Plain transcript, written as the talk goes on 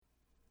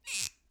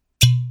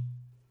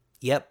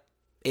Yep,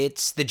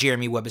 it's the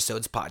Jeremy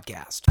Webbisodes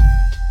podcast.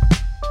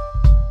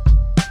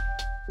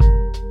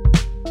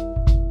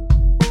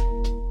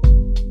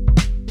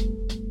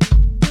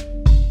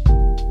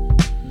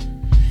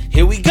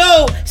 Here we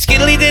go!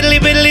 Skiddly diddly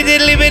biddly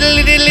diddly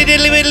biddly diddly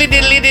diddly biddly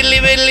diddly diddly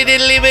biddly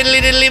diddly biddly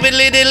diddly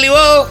biddly diddly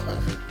whoa!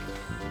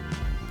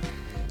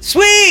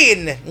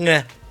 Sween!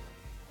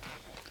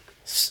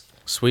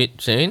 Sweet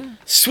Jane?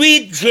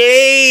 Sweet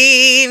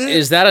Jane!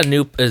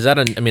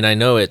 I mean, I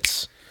know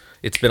it's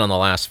been on the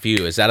last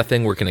few. Is that a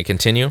thing we're going to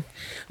continue?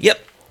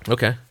 Yep.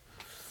 Okay.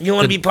 You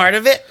want to be part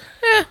of it?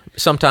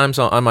 Sometimes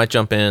I might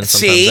jump in,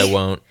 sometimes I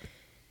won't.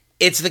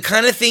 It's the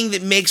kind of thing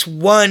that makes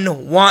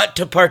one want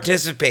to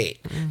participate.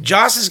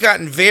 Joss has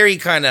gotten very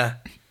kind of,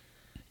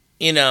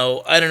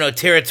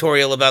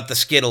 territorial about the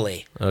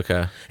skiddly.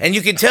 Okay. And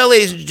you can tell,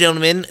 ladies and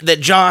gentlemen, that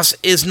Joss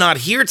is not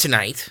here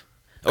tonight,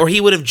 or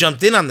he would have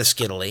jumped in on the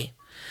skiddly.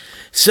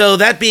 So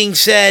that being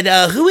said,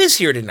 who is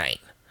here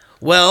tonight?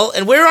 Well,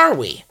 and where are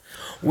we?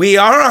 We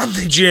are on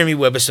the Jeremy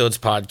Webbisodes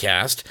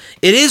podcast.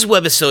 It is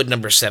Webbisode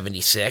number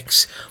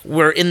 76.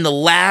 We're in the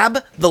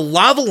lab, the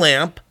lava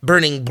lamp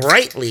burning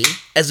brightly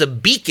as a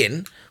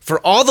beacon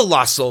for all the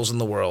lost souls in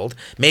the world.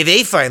 May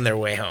they find their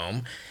way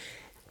home.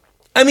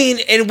 I mean,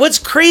 and what's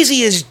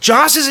crazy is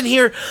Joss isn't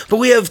here, but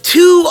we have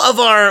two of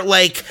our,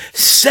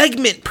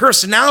 segment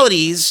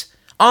personalities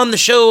on the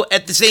show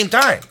at the same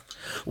time.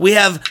 We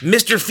have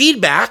Mr.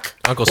 Feedback.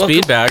 Uncle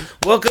Speedbag.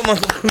 Welcome,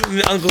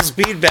 Uncle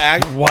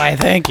Speedbag. Why,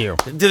 thank you.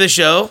 To the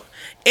show.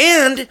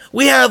 And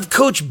we have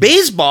Coach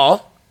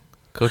Beisbol.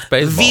 Coach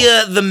Beisbol.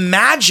 Via the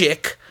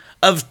magic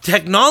of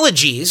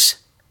technologies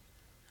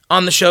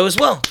on the show as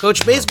well.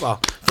 Coach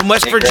Beisbol from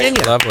West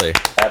Virginia. Lovely.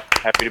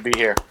 Happy to be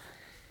here.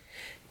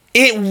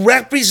 It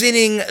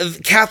representing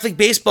Catholic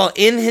baseball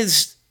in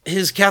his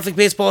Catholic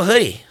baseball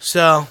hoodie.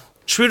 So,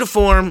 true to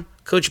form,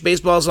 Coach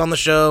Beisbol's on the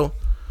show.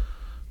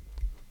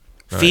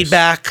 Nice.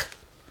 Feedback.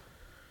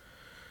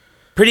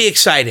 Pretty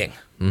exciting.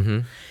 Mm-hmm.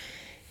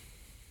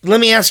 Let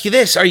me ask you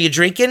this. Are you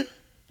drinking?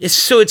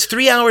 It's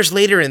 3 hours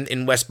later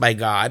in West by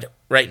God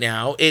right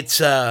now.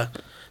 So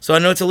I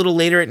know it's a little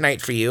later at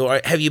night for you.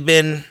 Have you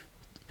been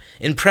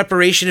in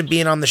preparation of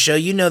being on the show?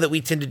 You know that we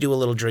tend to do a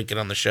little drinking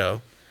on the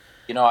show.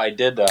 I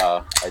did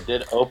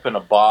open a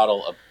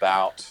bottle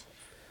about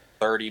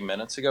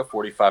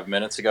 45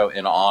 minutes ago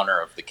in honor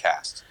of the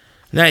cast.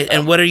 Nice.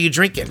 And what are you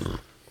drinking?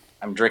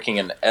 I'm drinking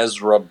an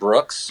Ezra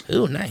Brooks.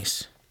 Ooh,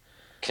 nice.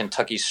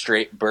 Kentucky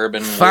Straight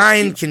Bourbon.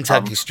 Fine whiskey,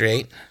 Kentucky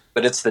Straight.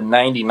 But it's the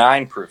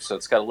 99 proof, so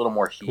it's got a little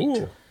more heat.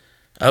 Ooh.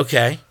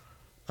 Okay,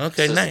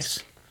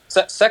 nice.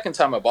 Second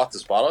time I bought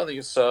this bottle, I think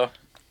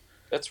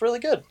it's really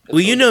good.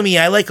 You know me,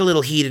 I like a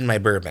little heat in my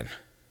bourbon.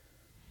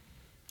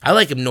 I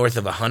like them north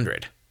of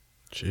 100.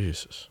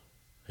 Jesus.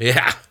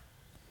 Yeah.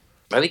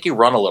 I think you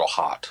run a little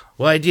hot.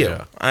 Well, I do.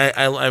 Yeah.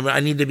 I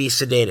need to be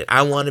sedated.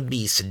 I want to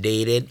be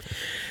sedated.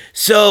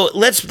 So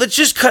let's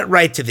just cut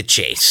right to the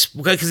chase,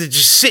 because it's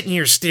just sitting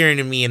here staring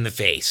at me in the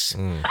face.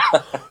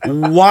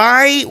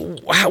 Why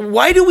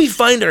do we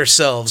find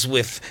ourselves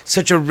with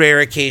such a rare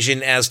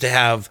occasion as to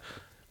have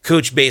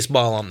Coach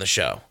Beisbol on the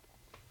show?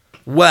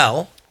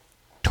 Well,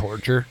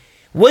 torture.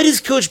 What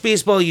does Coach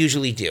Beisbol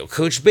usually do?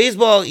 Coach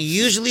Beisbol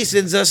usually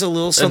sends us a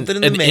little something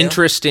in the mail. An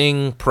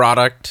interesting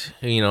product,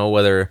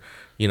 whether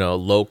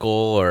local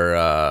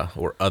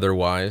or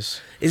otherwise.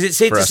 Is it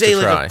safe to say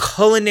a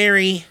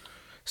culinary?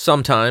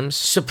 Sometimes.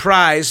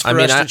 Surprise for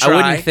us to try. I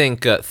wouldn't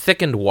think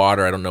thickened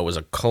water, I don't know, was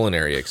a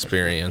culinary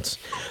experience.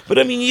 But,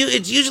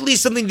 it's usually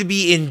something to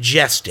be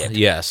ingested.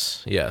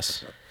 Yes.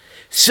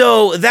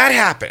 So, that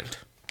happened.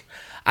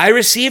 I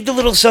received a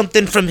little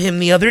something from him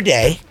the other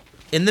day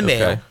in the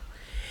mail.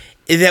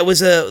 That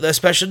was a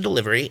special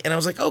delivery. And I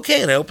was like,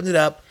 okay. And I opened it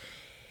up.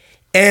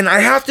 And I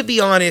have to be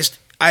honest,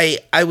 I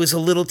was a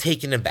little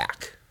taken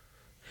aback.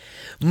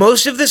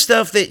 Most of the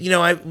stuff that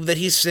that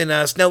he sent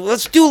us. Now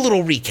let's do a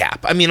little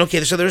recap.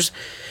 So there's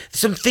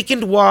some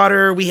thickened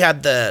water. We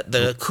had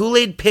the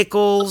Kool-Aid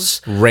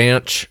pickles.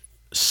 Ranch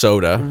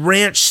soda.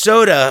 Ranch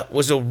soda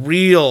was a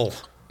real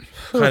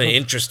kind of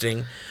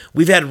interesting.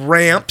 We've had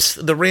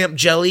the ramp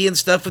jelly and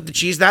stuff with the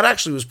cheese. That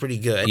actually was pretty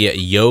good. Yeah,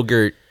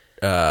 yogurt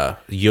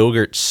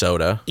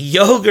soda.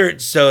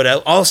 Yogurt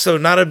soda, also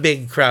not a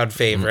big crowd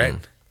favorite.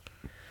 Mm-hmm.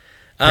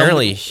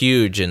 Apparently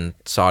huge in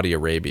Saudi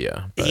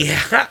Arabia,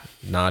 but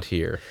not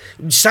here.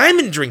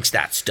 Simon drinks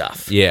that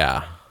stuff.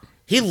 Yeah.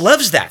 He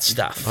loves that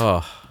stuff.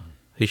 Oh,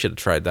 he should have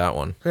tried that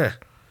one. Huh.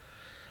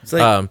 It's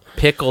like,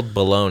 pickled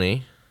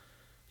bologna.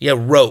 Yeah,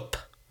 rope.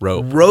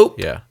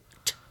 Yeah.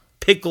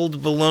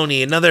 Pickled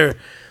bologna. Another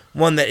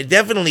one that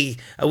definitely,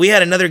 we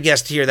had another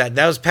guest here that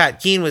was Pat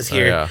Keene was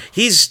here. Yeah.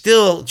 He's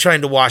still trying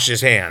to wash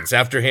his hands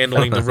after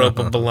handling the rope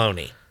of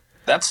bologna.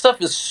 That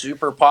stuff is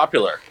super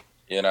popular,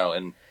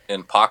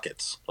 in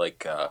pockets,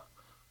 like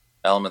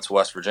Elements of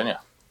West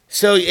Virginia.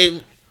 So,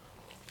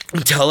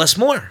 tell us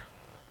more.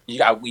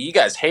 You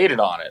guys hated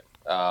on it.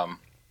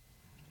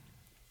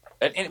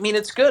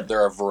 It's good.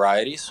 There are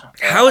varieties.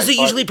 How is it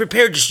usually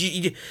prepared?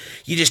 You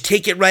just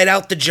take it right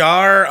out the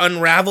jar,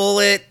 unravel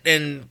it,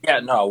 and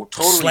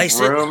totally slice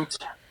groomed.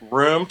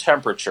 room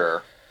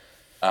temperature.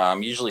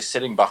 Usually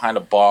sitting behind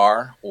a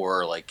bar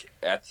or like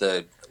at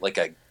a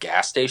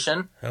gas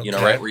station,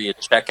 right where you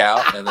check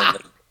out, and then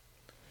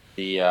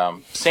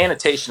the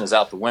sanitation is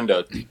out the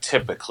window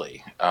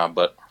typically.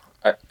 But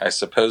I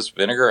suppose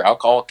vinegar,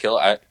 alcohol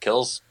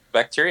kills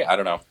bacteria. I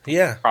don't know.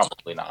 Yeah,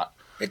 probably not.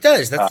 It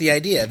does. That's the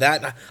idea.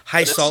 That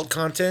high salt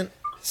content.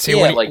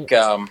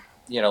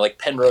 Like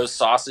Penrose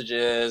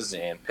sausages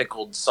and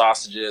pickled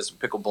sausages,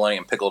 pickled bologna,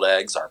 and pickled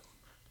eggs are.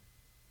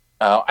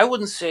 I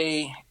wouldn't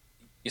say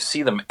you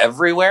see them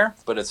everywhere,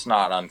 but it's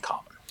not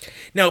uncommon.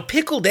 Now,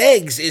 pickled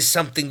eggs is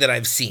something that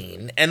I've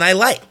seen, and I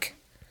like.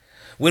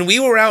 When we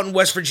were out in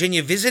West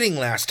Virginia visiting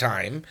last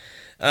time,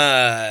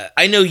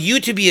 I know you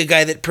to be a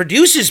guy that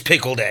produces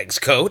pickled eggs,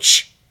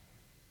 Coach.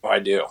 Oh, I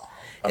do.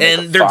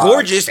 And they're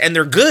gorgeous, and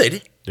they're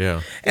good.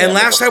 Yeah. And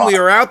last time we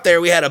were out there,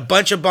 we had a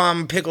bunch of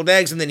bomb pickled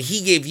eggs, and then he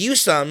gave you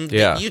some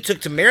that you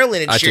took to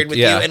Maryland and shared with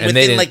you, and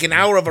within like an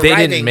hour of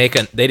arriving...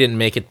 They didn't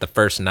make it the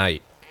first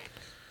night.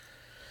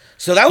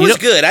 So that was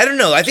good. I don't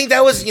know. I think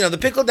that was, the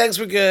pickled eggs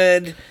were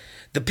good.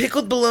 The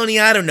pickled bologna,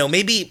 I don't know.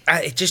 Maybe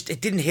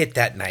it didn't hit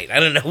that night. I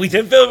don't know. We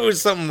didn't feel there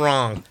was something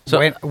wrong.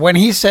 So when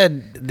he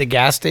said the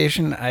gas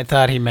station, I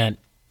thought he meant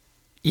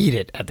eat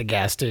it at the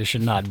gas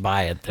station, not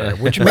buy it there,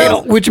 which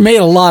made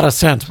a lot of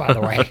sense, by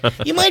the way.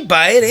 You might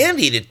buy it and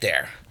eat it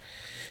there.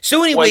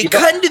 So anyway,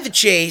 cutting to the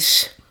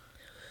chase,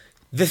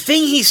 the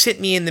thing he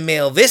sent me in the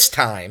mail this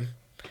time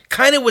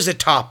kind of was a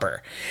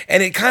topper,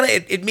 and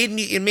it made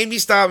me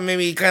stop and made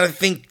me kind of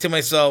think to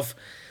myself,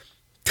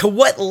 to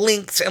what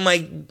lengths am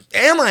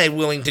I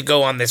willing to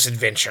go on this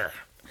adventure?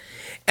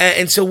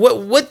 And so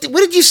what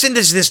did you send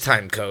us this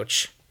time,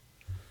 Coach?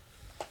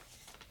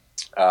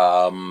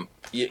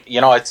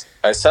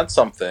 I sent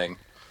something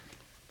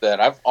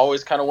that I've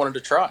always kind of wanted to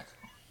try.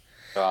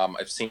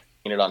 I've seen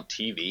it on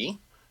TV,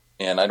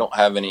 and I don't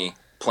have any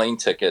plane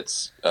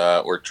tickets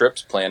or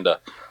trips planned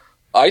to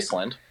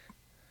Iceland.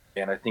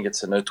 And I think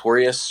it's a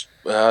notorious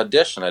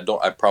dish, and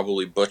I'm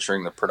probably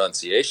butchering the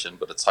pronunciation,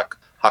 but it's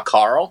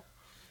Hakarl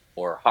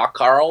or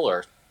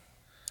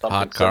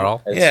something.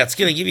 Hakarl. Yeah, it's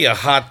gonna give you a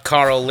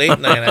Hakarl late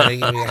night. I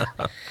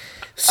think.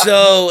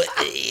 So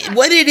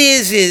what it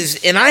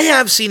is, and I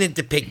have seen it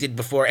depicted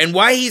before, and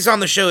why he's on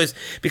the show is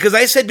because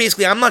I said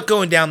basically I'm not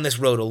going down this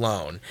road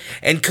alone.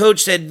 And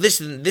Coach said,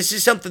 listen, this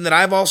is something that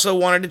I've also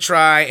wanted to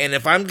try, and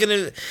if I'm going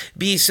to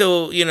be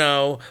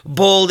so,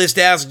 bold as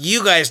to ask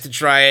you guys to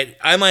try it,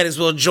 I might as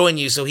well join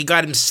you. So he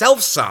got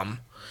himself some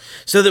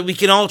so that we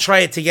can all try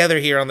it together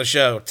here on the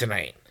show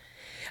tonight.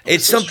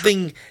 It's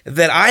something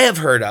that I have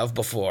heard of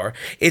before.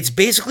 It's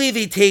basically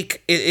they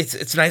take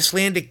it's an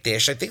Icelandic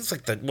dish. I think it's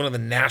like one of the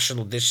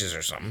national dishes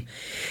or something.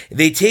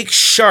 They take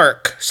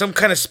shark, some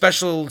kind of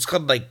special. It's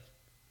called like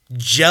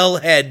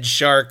gelhead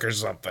shark or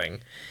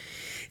something.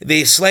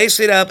 They slice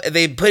it up and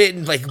they put it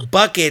in like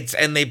buckets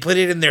and they put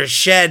it in their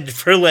shed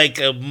for like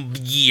a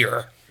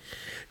year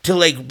to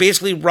like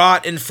basically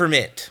rot and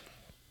ferment.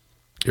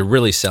 You're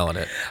really selling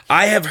it.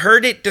 I have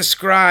heard it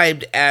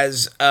described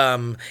as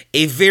a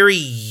very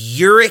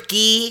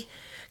uric-y,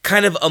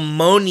 kind of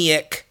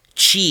ammoniac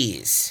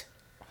cheese.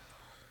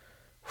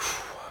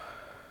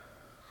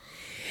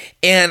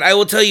 And I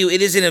will tell you, it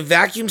is in a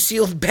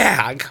vacuum-sealed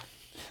bag.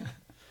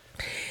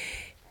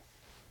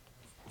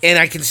 And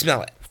I can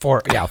smell it.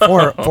 For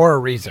a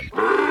reason.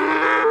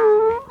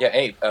 Yeah,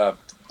 hey,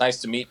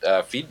 nice to meet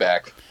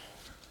Feedback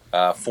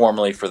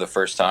formally for the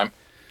first time.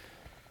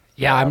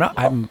 Yeah,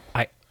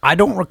 I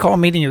don't recall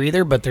meeting you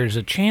either, but there's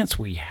a chance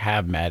we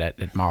have met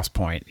at Moss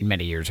Point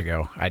many years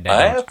ago. I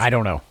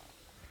don't know.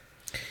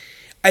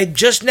 I'm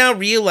just now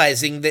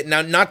realizing that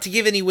now, not to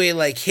give any away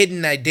like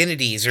hidden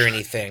identities or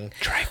anything,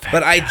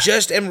 but I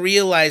just am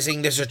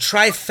realizing there's a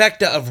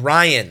trifecta of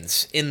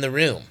Ryans in the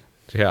room.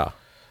 Yeah.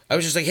 I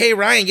was just like, "Hey,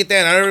 Ryan, get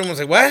that!" And everyone was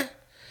like, "What?"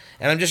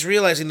 And I'm just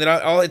realizing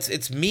that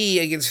it's me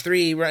against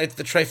three. It's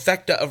the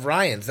trifecta of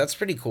Ryans. That's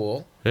pretty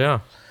cool.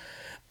 Yeah.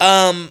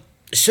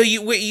 So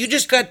you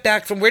just got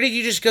back from where did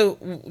you just go?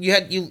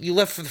 You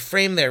left for the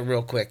frame there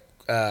real quick,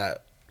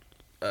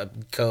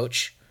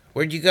 Coach.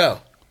 Where'd you go?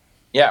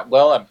 Yeah,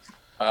 well,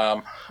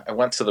 I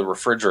went to the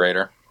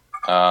refrigerator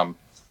to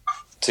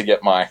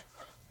get my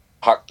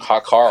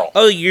Hakarl.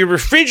 Oh, your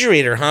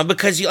refrigerator, huh?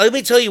 Because let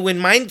me tell you, when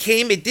mine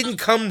came, it didn't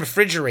come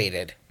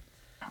refrigerated.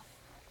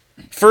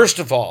 First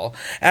of all,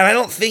 and I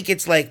don't think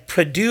it's like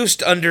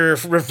produced under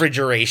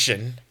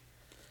refrigeration.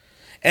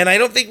 And I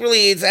don't think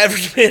really it's ever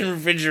been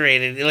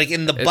refrigerated, like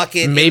in the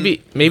bucket.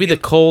 Maybe the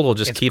cold will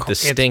just keep the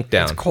stink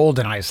down. It's cold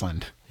in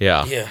Iceland.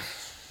 Yeah. Yeah.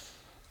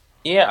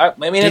 Yeah,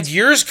 I mean, did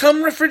yours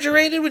come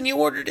refrigerated when you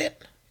ordered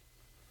it?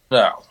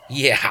 No.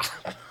 Yeah.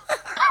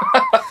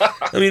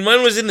 I mean,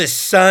 mine was in the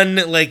sun,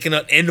 like in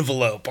an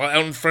envelope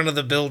out in front of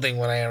the building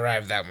when I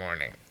arrived that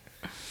morning.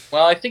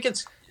 Well, I think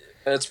it's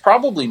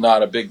probably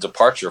not a big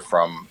departure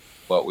from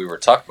what we were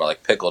talking about,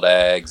 like pickled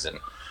eggs and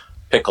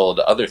pickled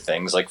other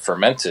things. Like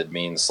fermented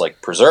means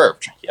like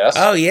preserved, yes?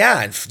 Oh,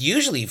 yeah, and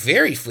usually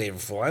very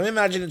flavorful. I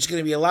imagine it's going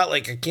to be a lot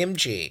like a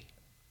kimchi.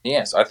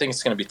 Yes, I think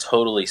it's going to be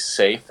totally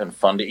safe and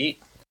fun to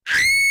eat.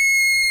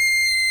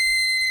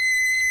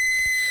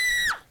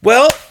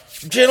 Well,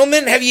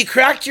 gentlemen, have you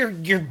cracked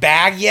your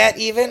bag yet?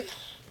 Even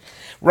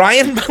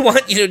Ryan, I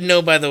want you to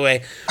know, by the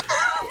way,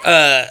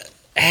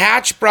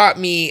 Hatch brought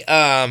me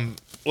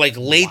like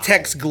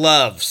latex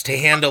gloves to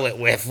handle it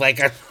with. Like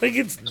I think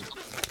it's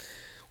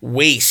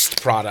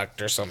waste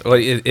product or something. Well,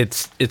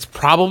 it's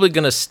probably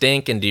gonna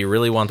stink. And do you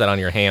really want that on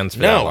your hands?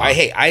 For that No, long?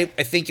 I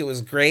think it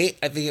was great.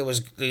 I think it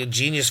was a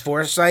genius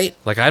foresight.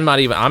 Like I'm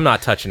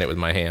not touching it with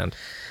my hand.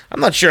 I'm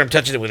not sure I'm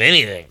touching it with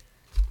anything.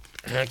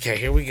 Okay,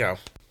 here we go.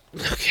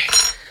 Okay,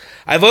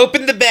 I've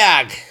opened the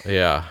bag.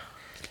 Yeah.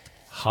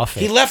 Huff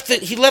it. He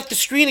left the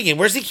screen again.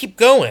 Where's he keep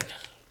going?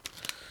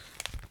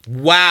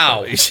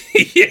 Wow.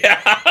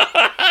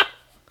 Yeah.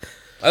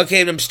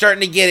 Okay, I'm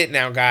starting to get it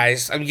now,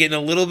 guys. I'm getting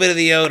a little bit of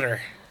the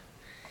odor.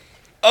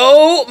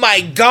 Oh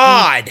my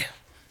god.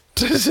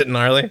 Is it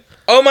gnarly?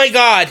 Oh my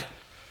god.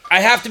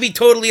 I have to be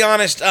totally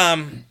honest.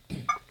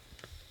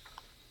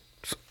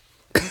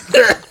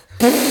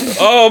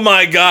 Oh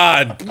my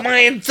god. My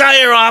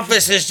entire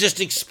office has just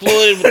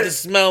exploded with the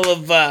smell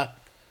of I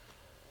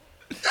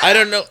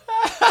don't know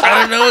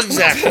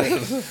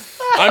exactly.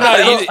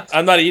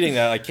 I'm not eating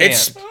that. I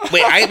can't.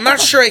 I'm not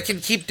sure I can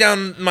keep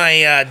down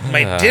my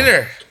my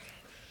dinner.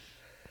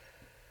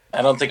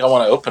 I don't think I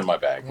want to open my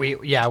bag. We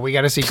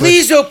got to see.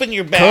 Please open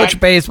your bag. Coach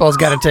Beisbol's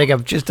got to take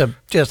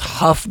just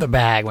huff the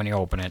bag when you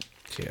open it.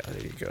 Yeah,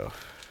 there you go.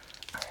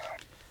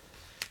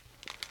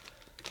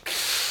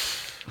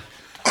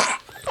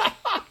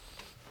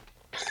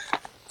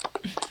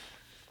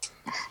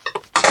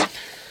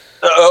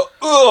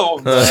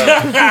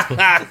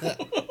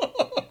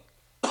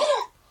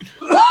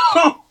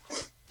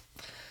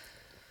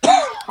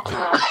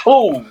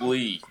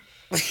 Holy.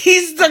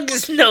 He stuck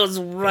his nose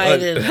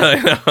right in.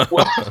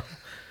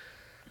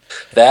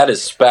 That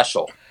is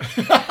special.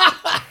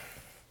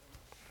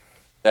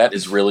 That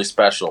is really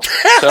special.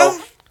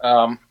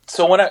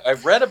 So when I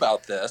read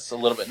about this a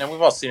little bit, and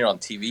we've all seen it on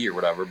TV or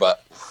whatever,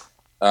 but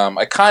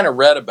I kind of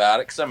read about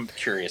it because I'm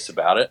curious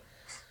about it.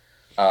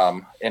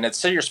 And it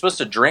said you're supposed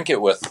to drink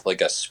it with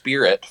like a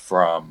spirit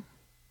from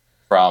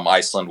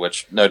Iceland,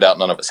 which no doubt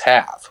none of us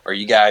have. Are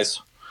you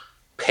guys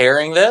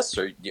pairing this,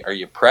 or are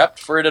you prepped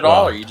for it at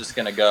all? Or are you just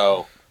gonna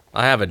go?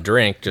 I have a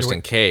drink just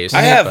in case.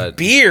 I have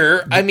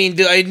beer. I mean,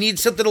 do I need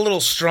something a little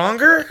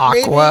stronger?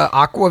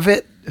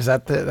 Aquavit? Is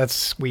that's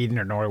Sweden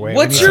or Norway?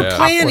 What's your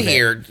plan Aquavit.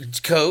 here,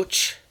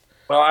 Coach?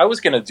 Well, I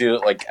was gonna do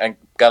it like I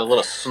got a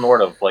little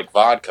snort of like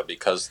vodka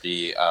because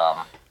the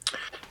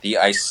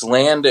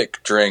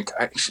Icelandic drink.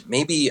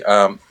 Maybe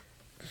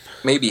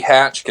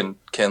Hatch can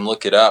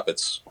look it up.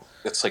 It's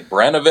like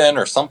Brennivin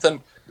or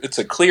something. It's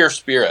a clear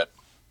spirit,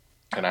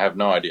 and I have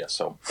no idea.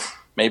 So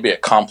maybe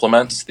it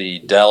complements the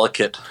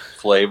delicate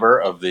flavor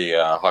of the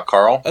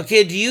Hakarl.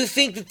 Okay, do you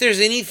think that there's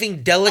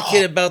anything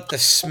delicate about the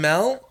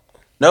smell?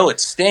 No, it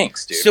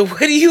stinks, dude. So what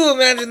do you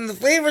imagine the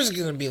flavor's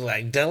going to be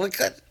like?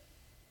 Delicate?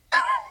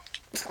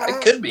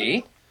 It could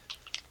be.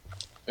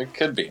 It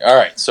could be. All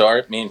right.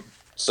 So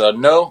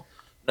no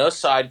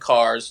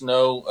sidecars,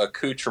 no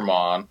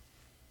accoutrement.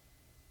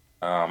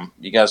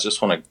 You guys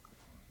just want to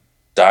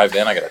dive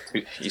in?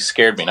 You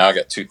scared me. Now I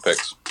got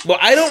toothpicks. Well,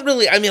 I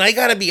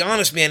gotta be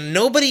honest, man.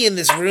 Nobody in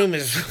this room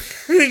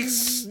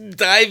is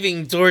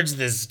diving towards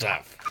this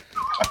stuff.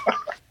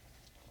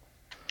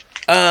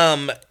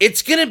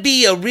 It's gonna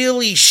be a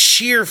really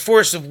sheer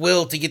force of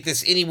will to get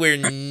this anywhere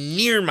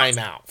near my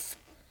mouth.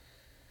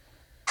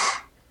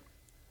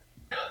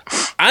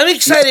 I'm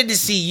excited to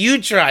see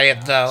you try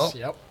it, though.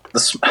 Yep. I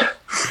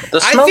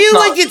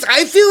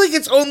feel like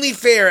it's only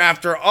fair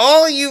after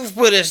all you've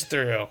put us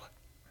through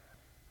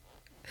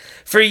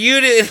for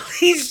you to at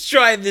least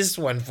try this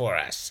one for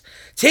us.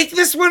 Take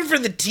this one for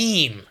the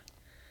team.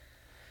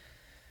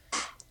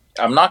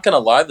 I'm not gonna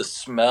lie. The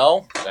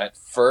smell at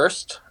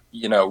first,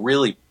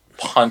 really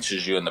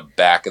punches you in the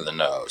back of the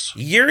nose.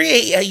 You're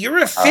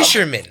a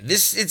fisherman. It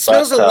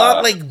smells a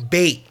lot like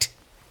bait.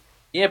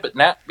 Yeah, but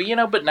now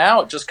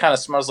it just kind of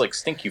smells like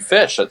stinky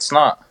fish. It's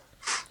not.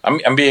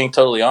 I'm being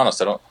totally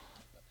honest.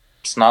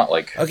 It's not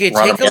like. Okay,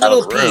 take a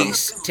little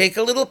piece. Take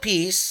a little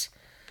piece.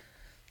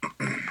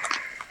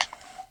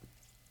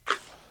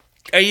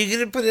 Are you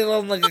gonna put it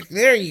on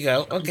there you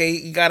go. Okay,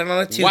 you got it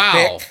on a toothpick.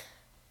 Wow.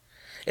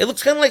 It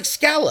looks kind of like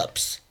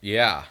scallops.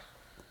 Yeah.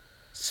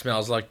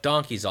 Smells like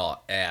donkey's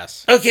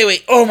ass. Okay,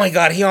 wait. Oh my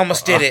god, he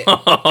almost did it.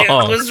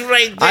 It was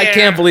right there. I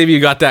can't believe you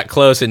got that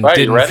close and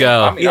didn't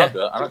go. I mean, I'll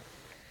do it.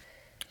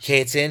 Okay,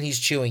 it's in. He's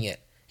chewing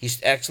it.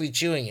 He's actually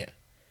chewing it.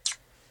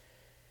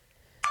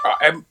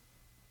 I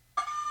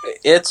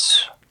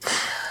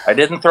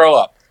didn't throw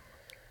up.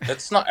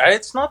 It's not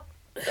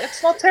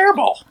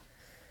terrible.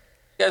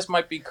 You guys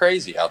might be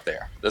crazy out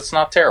there. That's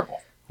not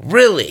terrible.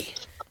 Really?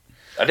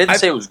 I didn't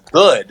say it was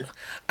good.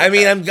 I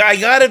mean, I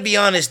gotta be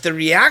honest. The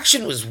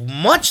reaction was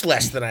much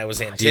less than I was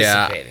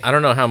anticipating. Yeah, I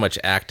don't know how much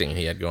acting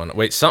he had going on.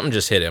 Wait, something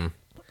just hit him.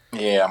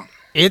 Yeah.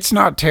 It's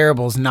not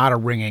terrible. It's not a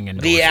ringing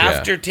endorsement. The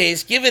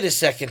aftertaste. Give it a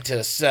second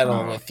to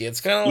settle with you.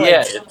 It's kind of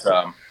like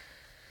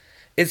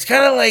It's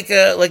kind of like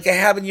a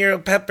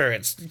habanero pepper.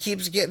 It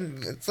keeps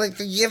getting. It's like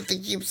the gift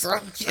that keeps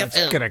on giving.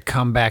 It's gonna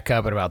come back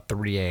up at about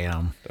 3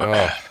 a.m.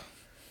 Oh.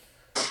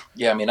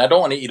 Yeah, I mean, I don't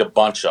want to eat a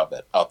bunch of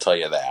it. I'll tell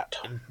you that.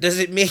 Does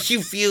it make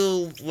you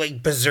feel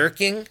like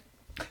berserking?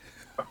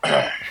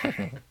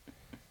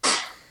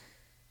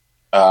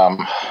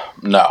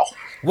 No.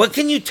 What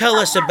can you tell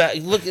us about?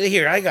 Look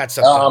here, I got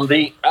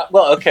something.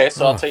 Okay,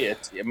 so I'll tell you.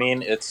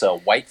 It's a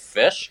white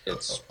fish.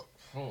 It's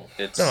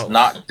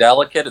not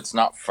delicate. It's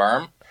not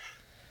firm.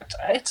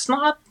 It's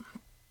not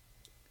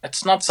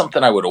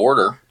something I would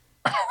order.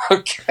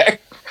 Okay,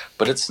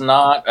 but it's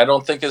not. I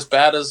don't think as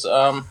bad as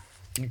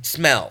It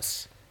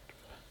smells.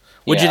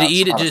 Would you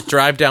eat it, just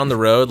drive down the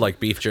road like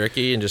beef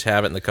jerky and just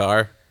have it in the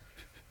car?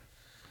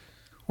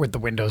 With the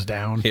windows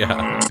down.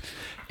 Yeah.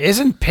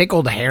 Isn't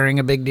pickled herring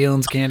a big deal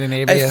in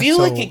Scandinavia? I feel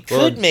like it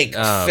could make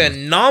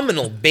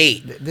phenomenal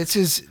bait.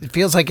 It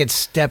feels like it's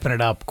stepping it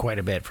up quite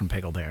a bit from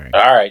pickled herring.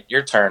 All right,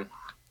 your turn.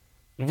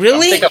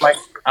 Really? I think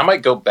I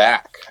might go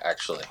back,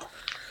 actually.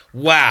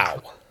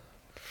 Wow.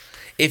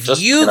 If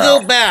Just, you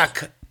go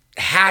back,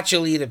 Hatch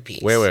will eat a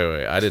piece.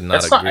 Wait. I did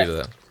not agree to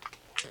that.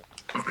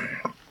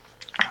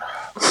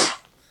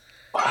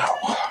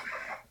 Wow.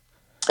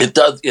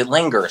 It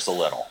lingers a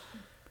little.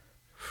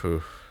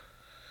 Whew.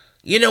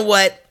 You know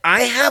what?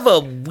 I have a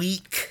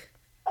weak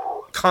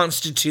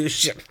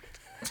constitution.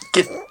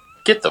 Get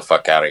the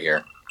fuck out of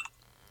here.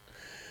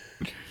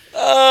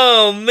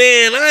 Oh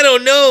man, I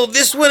don't know.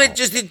 This one,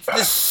 it's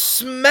the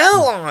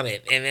smell on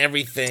it and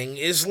everything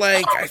is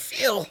like, I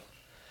feel.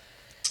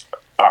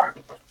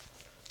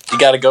 You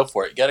got to go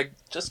for it. You got to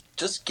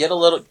just get a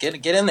little,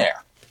 get in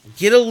there.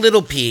 Get a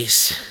little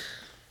piece.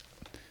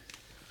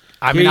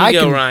 I mean,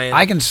 Ryan.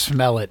 I can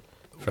smell it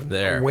From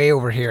there. way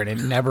over here, and it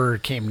never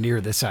came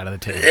near this side of the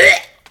table.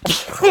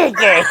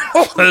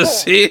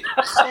 See?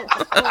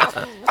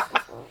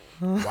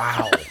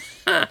 Wow.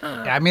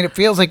 I mean, it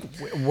feels like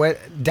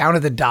down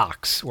at the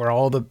docks where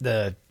all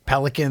the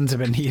pelicans have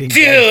been eating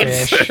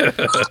dead fish.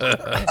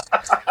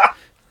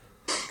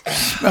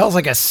 Smells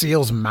like a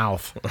seal's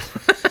mouth.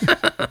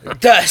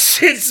 It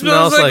does. It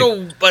smells like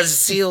a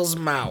seal's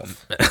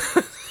mouth.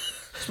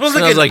 Smells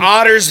like an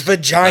otter's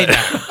vagina.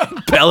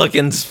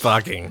 Pelicans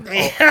fucking.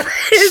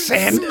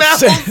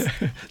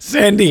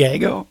 San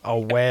Diego, a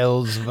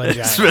whale's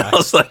vagina. It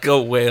smells like a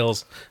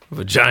whale's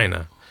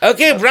vagina.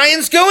 Okay,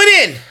 Brian's going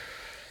in.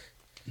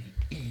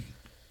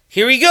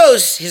 Here he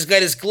goes. He's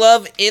got his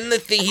glove in the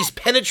thing. He's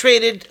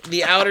penetrated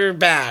the outer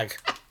bag.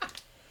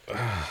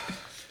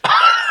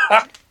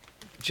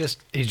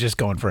 He's just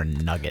going for a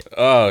nugget.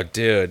 Oh,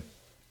 dude.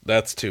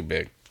 That's too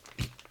big.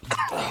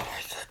 Oh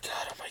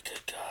my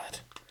good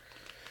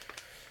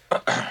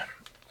God.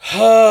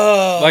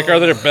 Oh. Like, are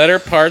there better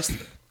parts?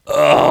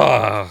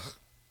 Oh.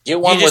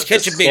 Get one you just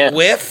with catch a big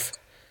whiff?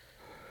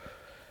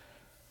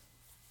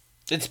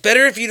 It's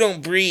better if you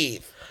don't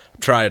breathe.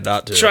 Try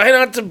not to. Try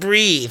not to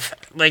breathe,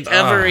 like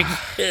ever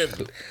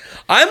again.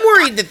 I'm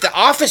worried that the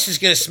office is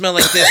going to smell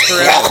like this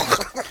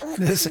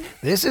forever.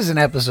 This is an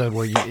episode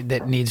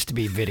that needs to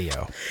be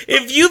video.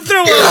 If you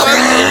throw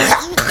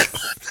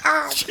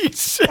a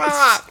Jesus.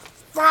 Stop.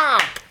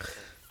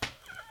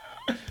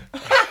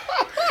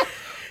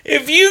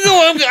 If you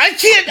go, I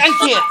can't.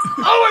 Oh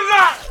my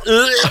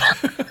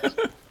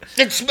God.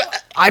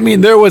 I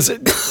mean, there was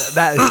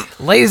that,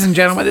 ladies and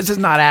gentlemen. This is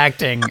not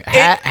acting.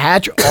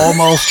 Hatch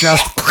almost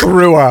just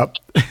threw up.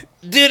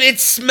 Dude, it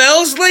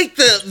smells like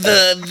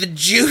the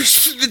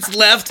juice that's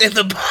left in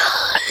the bottle.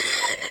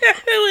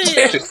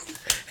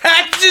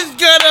 Hatch just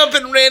got up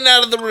and ran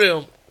out of the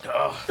room.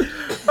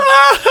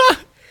 Oh.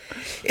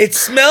 It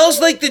smells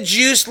like the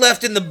juice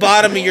left in the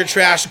bottom of your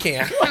trash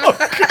can.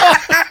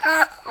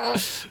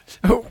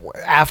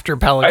 After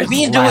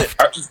Pelicans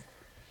left.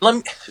 Let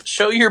me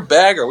show your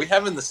bag. Are we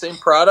having the same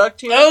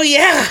product here? Oh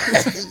yeah,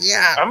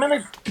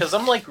 yeah. Because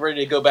I'm like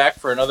ready to go back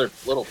for another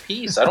little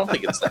piece. I don't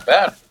think it's that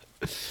bad.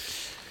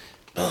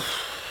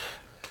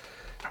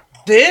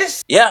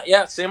 This?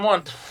 Yeah, same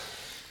one.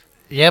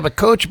 Yeah, but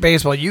Coach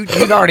Beisbol, you'd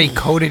already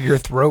coated your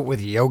throat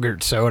with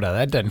yogurt soda.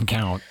 That doesn't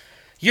count.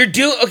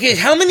 Okay,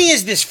 how many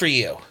is this for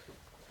you?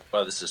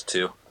 Well, this is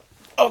 2.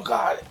 Oh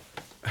God.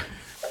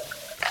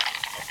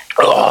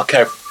 Oh,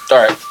 okay.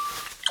 All right.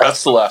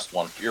 That's the last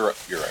one. You're right.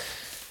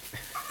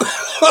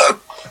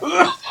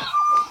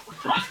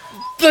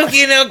 Look,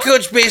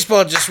 Coach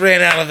Beisbol just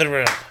ran out of the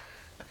room.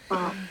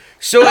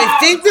 So I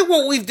think that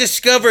what we've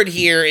discovered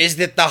here is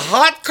that the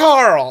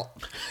Hakarl.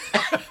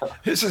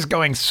 This is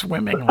going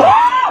swimmingly.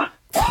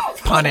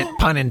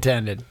 Pun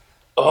intended.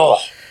 Oh.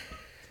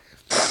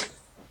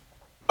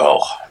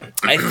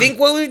 I think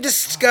what we've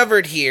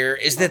discovered here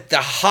is that the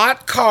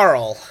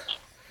Hakarl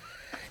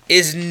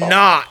is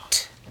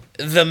not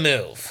the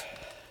move.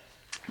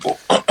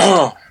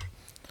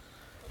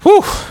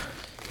 Whew.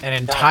 An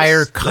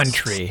entire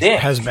country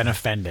has been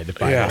offended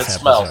by this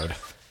episode.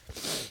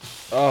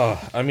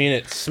 Oh, I mean,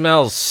 it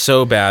smells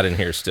so bad in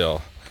here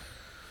still.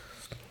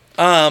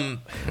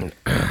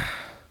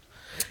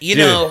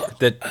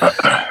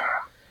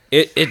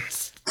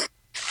 It's.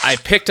 I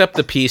picked up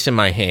the piece in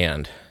my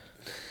hand,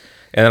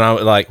 And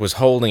I was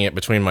holding it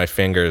between my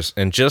fingers,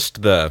 and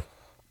just the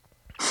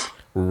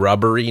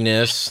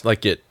rubberiness,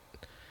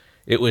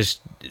 it was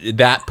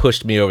that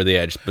pushed me over the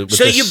edge. But with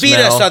so the you beat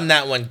us on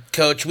that one,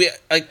 Coach.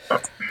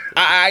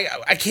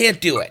 I can't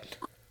do it.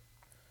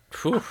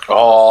 Whew.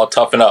 Oh,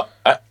 toughen up.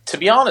 To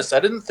be honest, I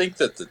didn't think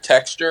that the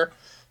texture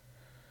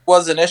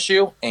was an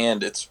issue,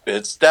 and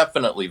it's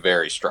definitely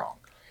very strong.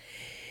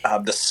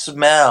 The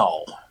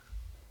smell,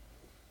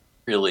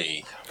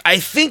 really. I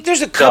think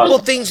there's a couple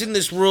of things in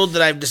this world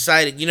that I've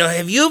decided.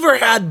 Have you ever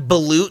had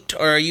balut,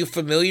 or are you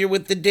familiar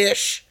with the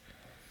dish?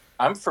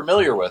 I'm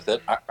familiar with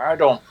it. I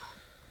don't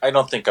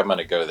think I'm going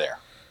to go there.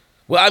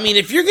 Well, I mean,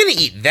 if you're going to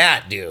eat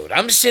that, dude,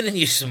 I'm sending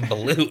you some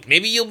balut.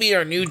 Maybe you'll be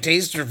our new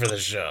taster for the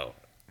show.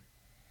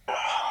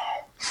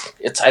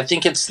 I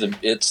think it's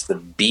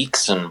the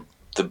beaks and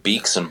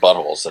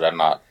buttholes that I'm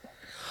not.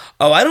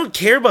 Oh, I don't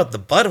care about the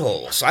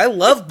buttholes. I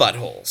love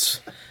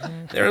buttholes.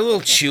 They're a little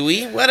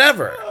chewy,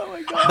 whatever. Oh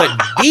my God. But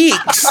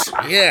beaks,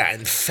 yeah,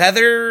 and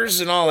feathers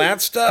and all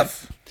that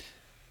stuff.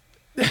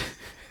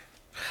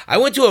 I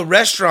went to a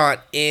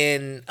restaurant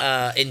in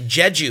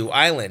Jeju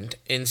Island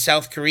in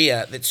South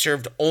Korea that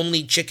served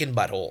only chicken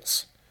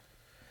buttholes.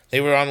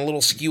 They were on a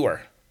little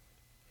skewer.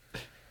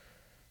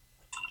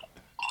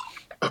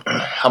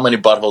 How many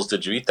buttholes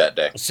did you eat that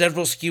day?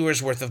 Several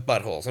skewers worth of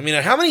buttholes. I mean,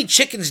 how many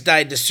chickens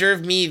died to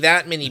serve me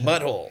that many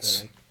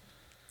buttholes?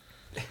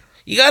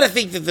 You got to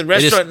think that the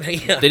restaurant...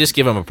 They just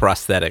give them a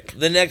prosthetic.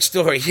 The next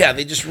door, yeah,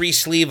 they just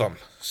re-sleeve them.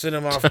 Send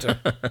them off to...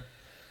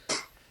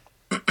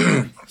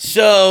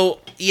 So,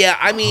 yeah,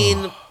 I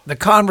mean... The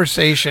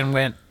conversation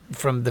went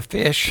from the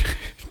fish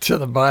to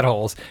the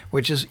buttholes,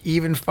 which is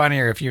even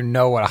funnier if you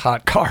know what a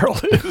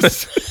Hakarl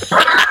is.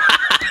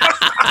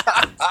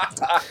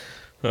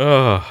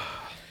 Oh...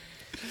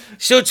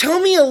 So tell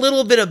me a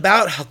little bit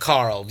about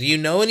Hakarl. Do you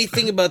know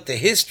anything about the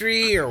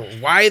history or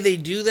why they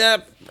do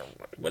that?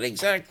 What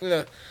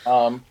exactly?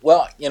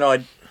 Well,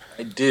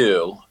 I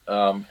do,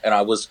 and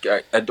I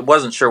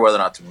wasn't sure whether or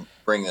not to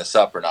bring this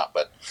up or not,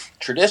 but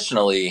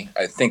traditionally,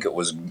 I think it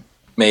was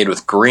made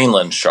with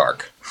Greenland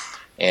shark,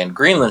 and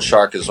Greenland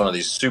shark is one of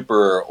these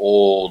super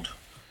old,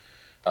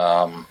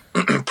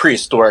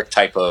 prehistoric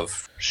type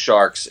of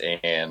sharks,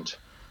 and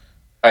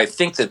I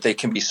think that they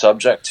can be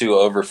subject to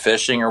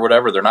overfishing or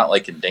whatever. They're not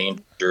like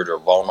endangered or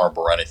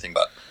vulnerable or anything,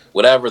 but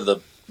whatever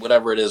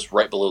it is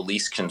right below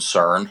least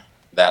concern,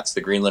 that's the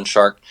Greenland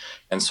shark.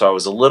 And so I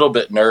was a little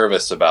bit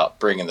nervous about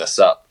bringing this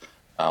up,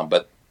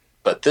 but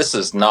this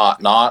is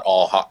not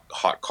all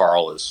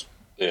Hakarl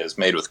is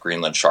made with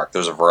Greenland shark.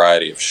 There's a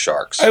variety of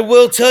sharks. I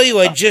will tell you,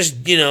 I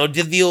just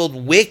did the old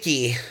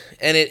wiki.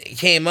 And it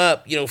came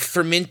up,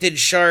 fermented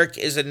shark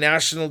is a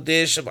national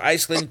dish of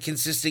Iceland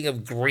consisting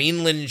of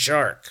Greenland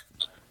shark,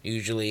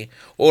 usually,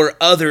 or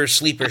other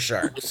sleeper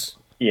sharks.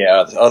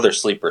 Yeah, other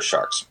sleeper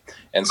sharks.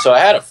 And so I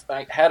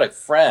had a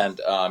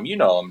friend, you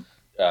know him,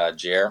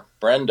 Jer,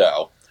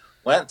 Brendo,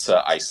 went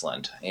to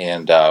Iceland,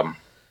 and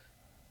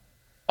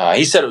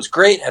he said it was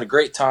great, had a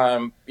great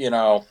time,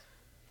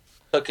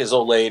 took his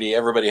old lady,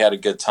 everybody had a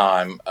good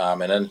time,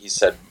 and then he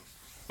said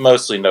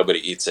mostly nobody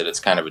eats it. It's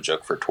kind of a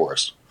joke for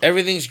tourists.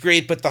 Everything's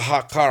great but the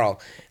Hakarl.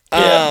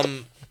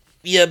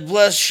 Yeah.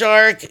 Blessed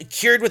shark,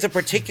 cured with a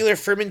particular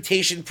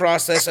fermentation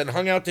process and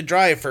hung out to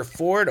dry for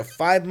 4 to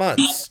 5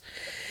 months.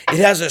 It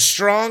has a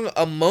strong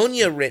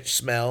ammonia-rich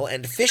smell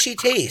and fishy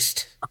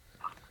taste,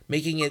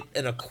 making it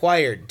an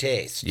acquired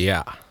taste.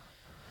 Yeah.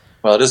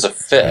 Well, it is a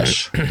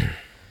fish.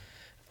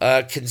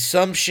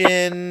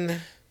 Consumption,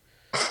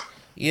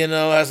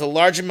 has a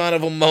large amount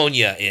of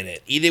ammonia in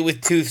it. Eat it with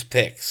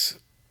toothpicks.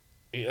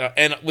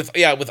 And with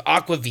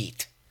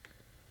aquavit.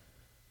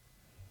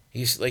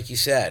 Like you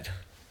said.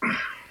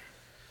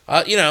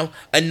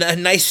 A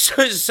nice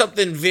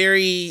something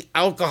very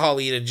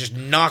alcohol-y to just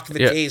knock the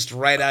taste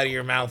right out of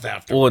your mouth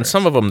afterwards. Well, and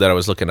some of them that I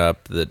was looking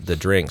up, the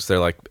drinks, they're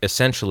like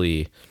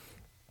essentially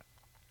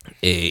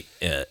an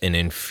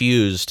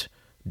infused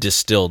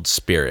distilled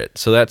spirit.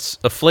 So that's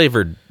a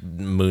flavored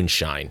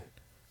moonshine,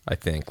 I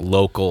think.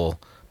 Local,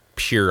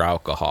 pure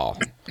alcohol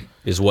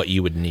is what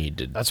you would need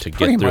to get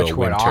through a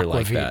winter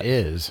like that.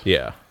 Is.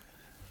 Yeah.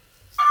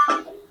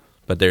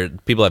 But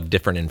people have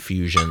different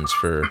infusions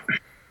for,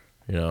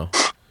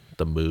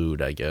 the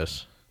mood, I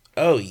guess.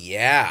 Oh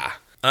yeah.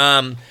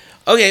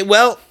 Okay.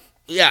 Well,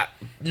 yeah.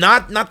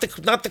 Not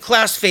the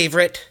class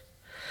favorite.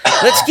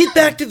 Let's get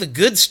back to the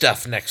good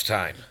stuff next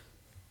time.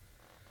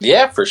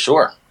 Yeah, for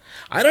sure.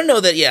 I don't know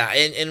that. Yeah,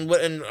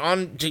 and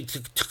on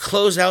to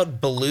close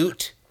out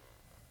balut.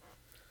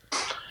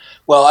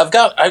 Well,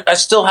 I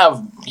still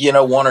have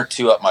 1 or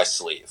 2 up my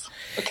sleeve.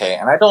 Okay,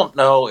 and I don't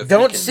know if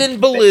don't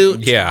send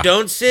balut. Yeah.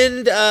 Don't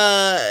send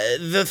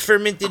the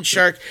fermented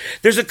shark.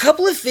 There's a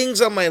couple of things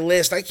on my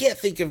list. I can't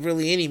think of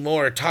really any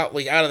more out of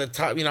the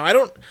top.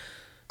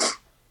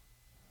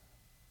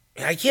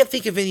 I can't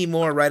think of any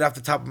more right off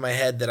the top of my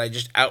head that I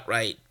just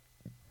outright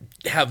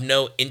have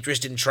no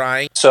interest in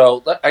trying.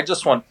 So I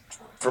just want,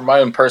 for my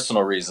own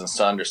personal reasons,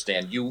 to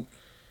understand. You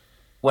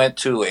went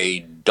to a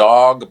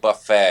dog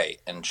buffet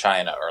in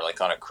China or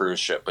like on a cruise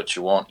ship, but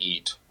you won't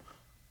eat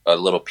a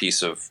little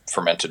piece of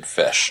fermented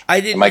fish. I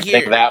didn't It might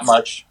think that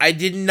much. I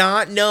did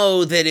not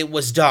know that it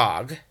was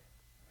dog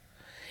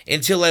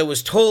until I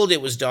was told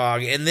it was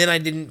dog, and then I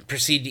didn't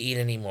proceed to eat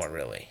anymore,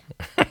 really.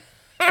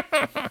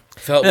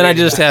 Then I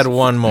just had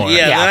one more.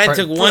 Yeah, then I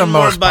took one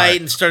more bite part.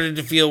 and started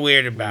to feel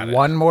weird about it.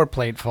 One more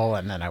plateful,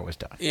 and then I was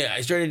done. Yeah,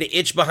 I started to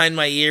itch behind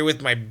my ear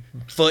with my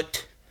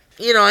foot.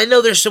 You know, I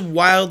know there's some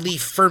wildly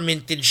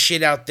fermented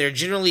shit out there.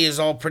 Generally is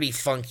all pretty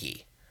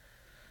funky.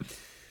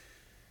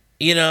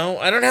 You know,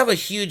 I don't have a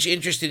huge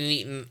interest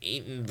in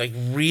eating like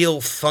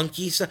real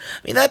funky stuff.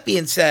 I mean, that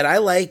being said, I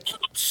like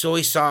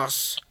soy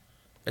sauce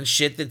and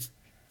shit that's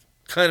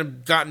kind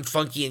of gotten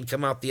funky and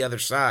come out the other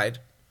side.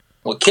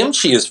 Well,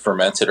 kimchi is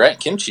fermented, right?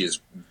 Kimchi is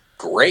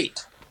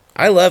great.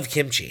 I love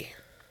kimchi.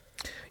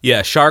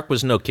 Yeah, shark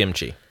was no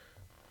kimchi.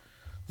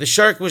 The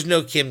shark was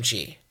no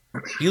kimchi.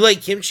 You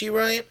like kimchi,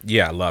 Ryan?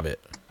 Yeah, I love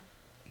it.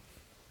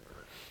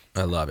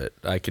 I love it.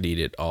 I could eat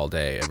it all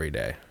day, every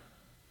day.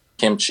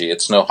 Kimchi,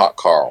 it's no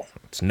Hakarl.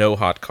 It's no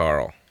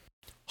Hakarl.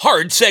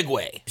 Hard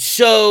segue.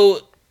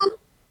 So,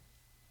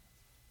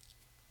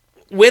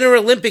 Winter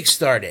Olympics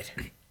started.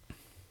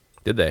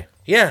 Did they?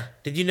 Yeah.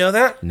 Did you know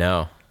that?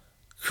 No.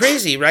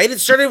 Crazy, right? It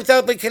started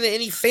without like kind of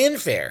any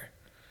fanfare.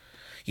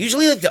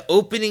 Usually, like the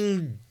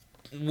opening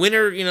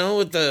winter, you know,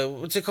 with the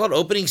what's it called,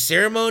 opening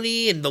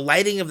ceremony and the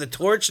lighting of the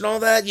torch and all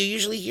that. You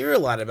usually hear a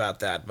lot about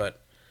that. But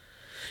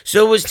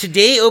so was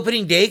today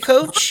opening day,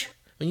 Coach?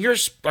 I mean, you're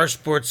our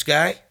sports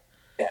guy.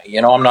 Yeah,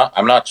 you know,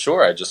 I'm not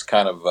sure. I just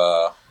kind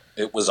of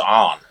it was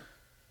on,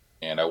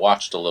 and I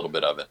watched a little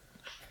bit of it.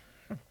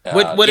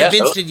 What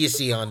events did you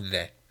see on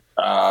today?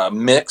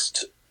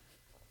 Mixed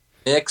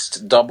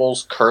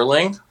doubles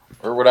curling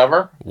or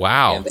whatever.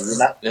 Wow.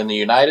 And the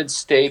United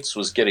States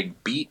was getting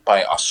beat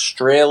by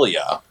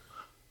Australia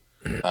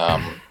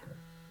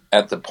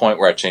at the point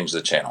where I changed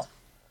the channel.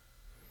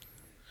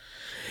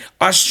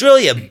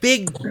 Australia,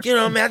 big, you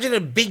know, imagine a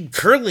big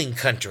curling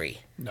country,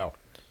 No,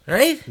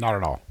 right? not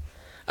at all.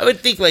 I would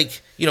think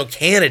like, you know,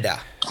 Canada.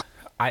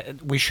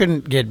 We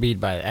shouldn't get beat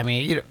by it. I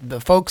mean, you know,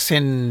 the folks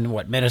in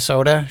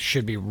Minnesota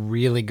should be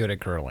really good at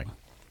curling.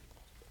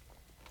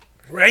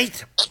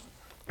 Right?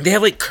 They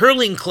have like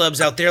curling clubs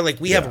out there, like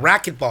we have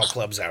racquetball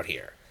clubs out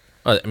here.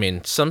 I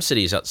mean, some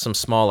cities, some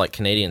small like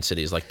Canadian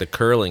cities, like the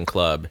curling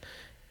club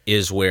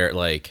is where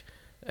like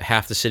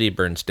half the city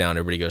burns down.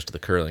 Everybody goes to the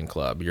curling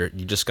club. You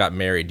just got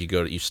married.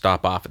 You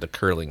stop off at the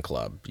curling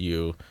club.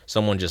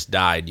 Someone just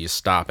died. You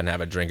stop and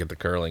have a drink at the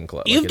curling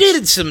club. You've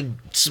dated some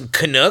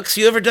Canucks.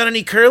 You ever done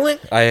any curling?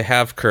 I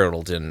have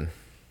curdled in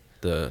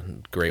the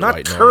Great Not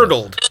White North.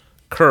 curdled.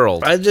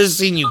 Curled. I've just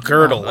seen you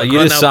curdle.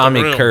 You just saw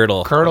me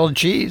curdle. Curdled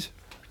cheese.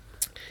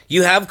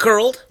 You have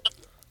curled?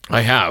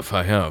 I have.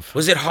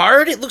 Was it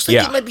hard? It looks like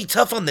Yeah. it might be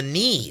tough on the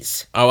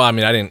knees. Oh, I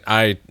mean, I didn't.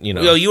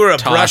 Yo, you were a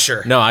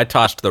brusher. No, I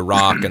tossed the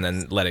rock and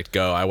then let it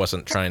go. I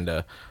wasn't trying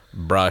to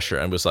brush, or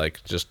I was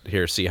like, just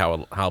here, see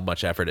how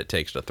much effort it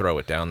takes to throw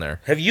it down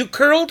there. Have you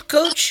curled,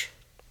 Coach?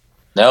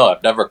 No,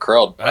 I've never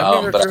curled. I've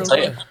never but I'll curled tell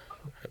you, either.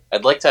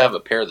 I'd like to have a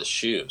pair of the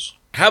shoes.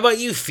 How about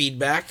you,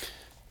 feedback?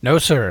 No,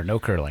 sir. No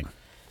curling.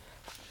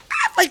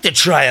 I'd like to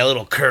try a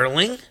little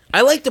curling.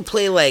 I like to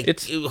play like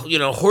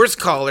horse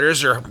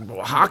collars or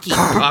hockey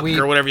puck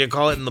or whatever you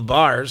call it in the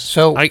bars.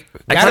 So What's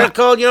that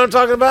called? You know what I'm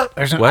talking about?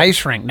 there's an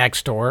ice rink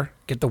next door.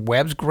 Get the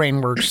Webb's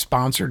Grainworks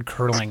sponsored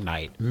curling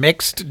night.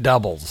 Mixed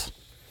doubles.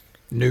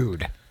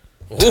 Nude.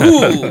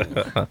 Ooh.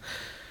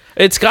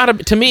 It's gotta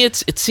be, to me.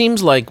 It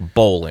seems like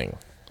bowling.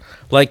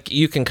 Like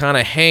you can kind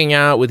of hang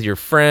out with your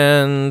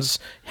friends,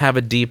 have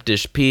a deep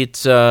dish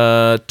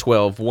pizza,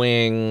 12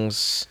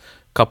 wings,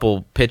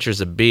 couple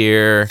pitchers of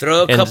beer,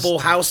 Throw a couple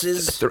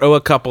houses. throw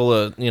a couple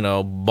of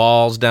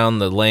balls down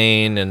the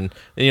lane, and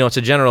it's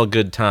a general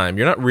good time.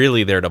 You're not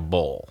really there to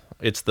bowl.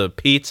 It's the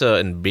pizza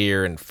and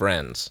beer and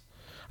friends.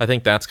 I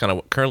think that's kind of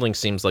what curling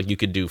seems like you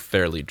could do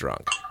fairly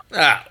drunk,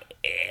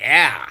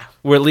 Yeah.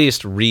 or at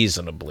least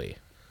reasonably.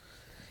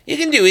 You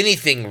can do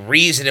anything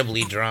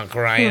reasonably drunk,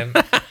 Ryan.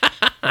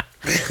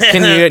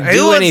 Can you Who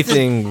do wants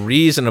anything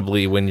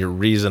reasonably when you're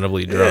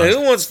reasonably drunk?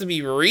 Who wants to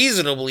be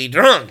reasonably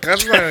drunk?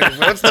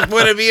 What's the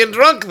point of being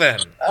drunk then?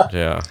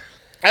 Yeah.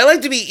 I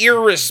like to be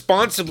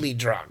irresponsibly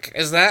drunk.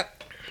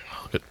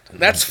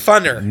 That's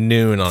funner.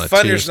 Noon on a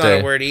Funner's Tuesday.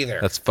 not a word either.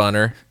 That's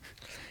funner.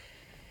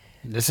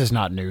 This is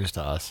not news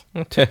to us.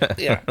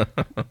 Yeah.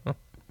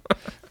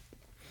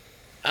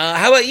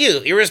 How about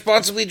you?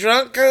 Irresponsibly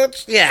drunk,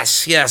 Coach?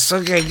 Yes.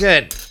 Okay,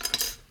 good.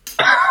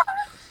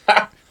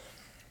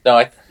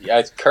 No,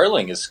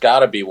 curling has got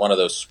to be one of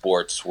those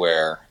sports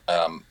where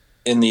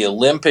in the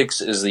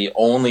Olympics is the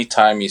only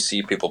time you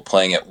see people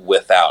playing it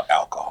without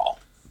alcohol,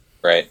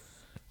 right?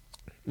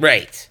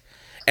 Right.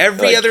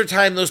 Every other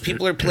time those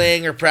people are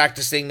playing or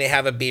practicing, they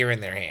have a beer in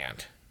their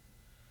hand.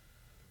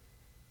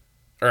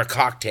 Or a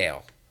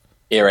cocktail.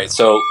 Yeah, right.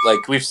 So,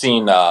 like, we've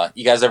seen,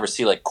 you guys ever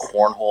see, like,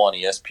 cornhole on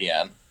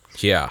ESPN?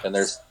 Yeah. And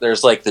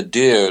there's like, the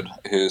dude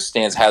who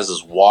has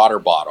his water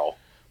bottle,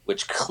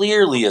 which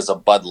clearly is a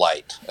Bud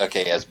Light,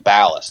 okay, as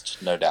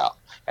ballast, no doubt,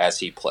 as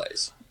he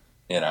plays,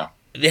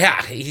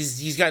 Yeah,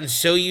 he's gotten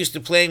so used to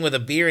playing with a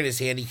beer in his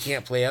hand he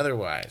can't play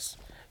otherwise.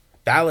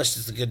 Ballast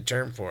is a good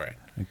term for it.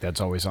 I think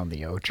that's always on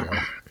the Ocho.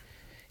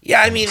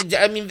 Yeah, I mean,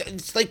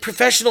 it's like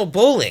professional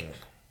bowling.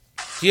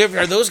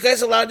 Are those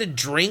guys allowed to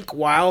drink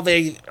while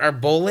they are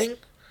bowling?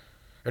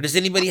 Or does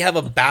anybody have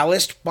a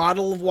ballast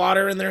bottle of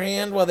water in their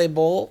hand while they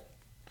bowl?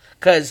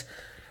 Because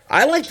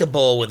I like to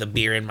bowl with a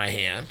beer in my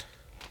hand.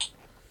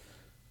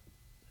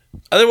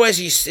 Otherwise,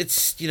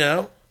 it's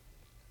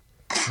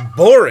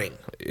boring.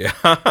 Yeah.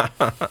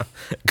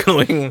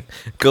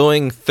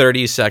 going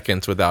 30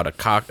 seconds without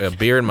a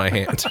beer in my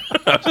hand.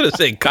 I was going to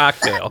say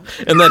cocktail,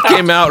 and that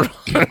came out.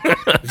 30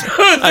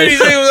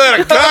 seconds without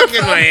a cock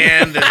in my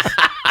hand.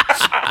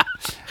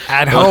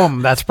 At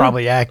home, that's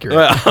probably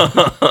accurate.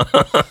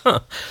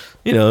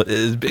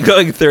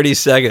 Going 30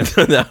 seconds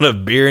without a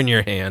beer in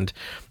your hand,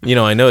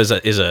 I know is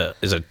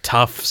a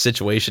tough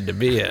situation to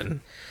be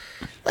in.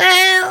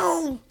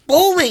 Well,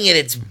 bowling at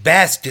its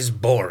best is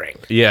boring.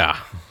 Yeah.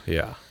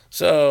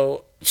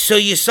 So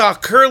you saw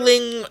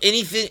curling?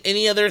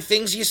 Any other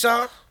things you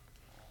saw?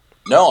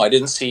 No, I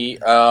didn't see.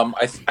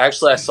 I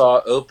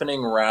saw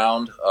opening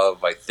round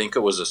of, I think it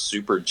was a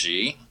Super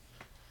G,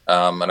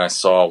 and I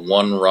saw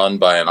one run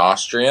by an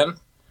Austrian,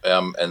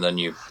 and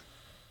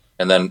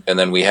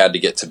then we had to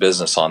get to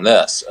business on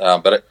this.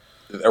 But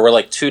there were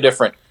like two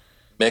different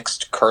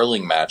mixed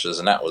curling matches,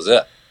 and that was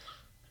it.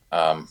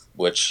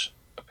 Which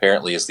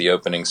apparently is the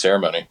opening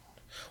ceremony.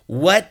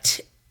 What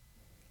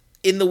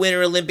in the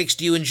Winter Olympics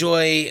do you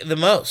enjoy the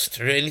most,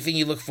 or anything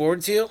you look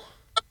forward to?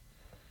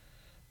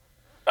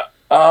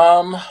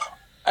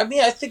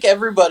 I think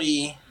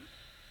everybody.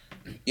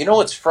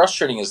 What's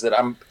frustrating is that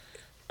I'm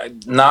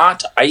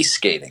not ice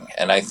skating,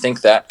 and I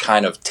think that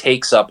kind of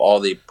takes up all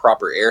the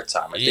proper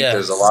airtime. I think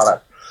there's a lot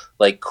of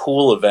like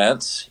cool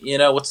events.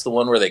 What's the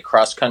one where they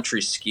cross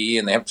country ski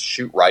and they have to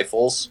shoot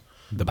rifles?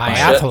 The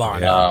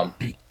biathlon.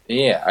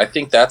 Yeah, I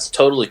think that's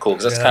totally cool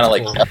because that's kind of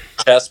like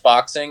chess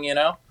boxing.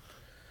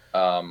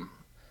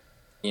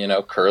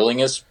 Curling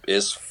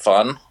is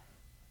fun.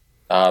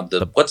 I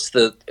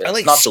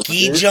like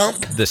ski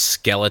jump. The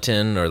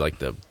skeleton or like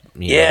the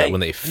when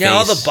they face.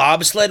 All the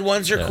bobsled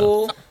ones are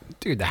cool.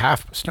 Dude, the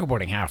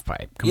snowboarding half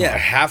pipe. Come on.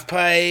 Half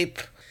pipe.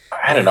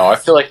 I don't know. I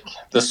feel like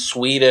the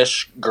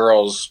Swedish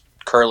girls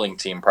curling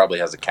team probably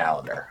has a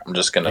calendar. I'm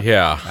just gonna.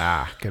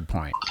 Yeah. Good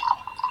point.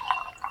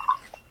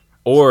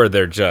 Or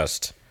they're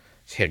just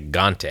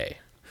gigante.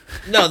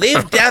 No,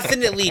 they've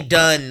definitely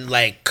done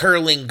like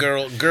curling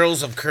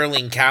girls of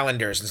curling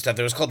calendars and stuff.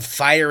 It was called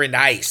Fire and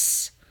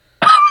Ice.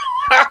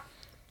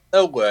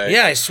 No way.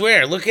 Yeah, I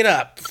swear. Look it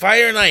up.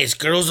 Fire and Ice,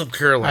 girls of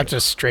curling. That's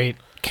a straight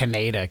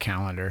Canada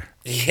calendar.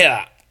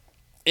 Yeah.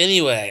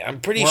 Anyway, I'm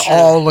pretty sure. We're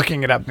all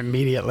looking it up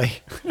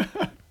immediately.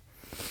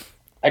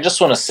 I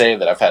just want to say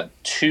that I've had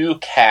 2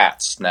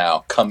 cats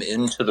now come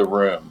into the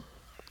room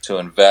to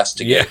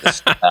investigate the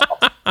smell.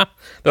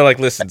 They're like,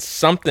 listen,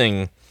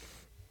 something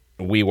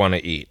we want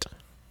to eat.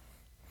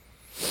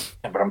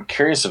 Yeah, but I'm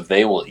curious if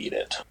they will eat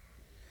it.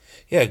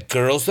 Yeah,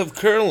 Girls of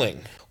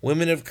Curling.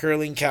 Women of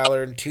Curling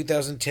calendar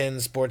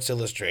 2010 Sports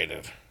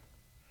Illustrated.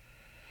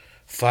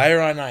 Fire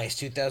on Ice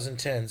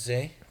 2010,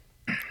 see?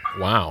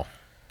 Wow.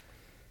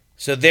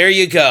 So there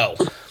you go.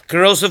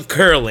 Girls of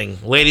Curling,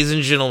 ladies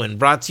and gentlemen,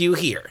 brought to you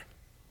here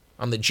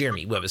on the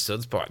Jeremy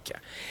Webbisodes podcast.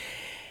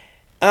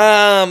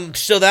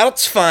 So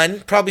that's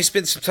fun. Probably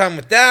spend some time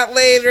with that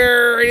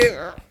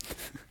later.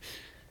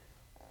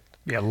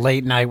 Yeah,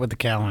 late night with the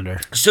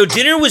calendar. So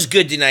dinner was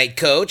good tonight,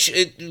 Coach.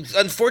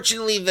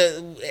 Unfortunately,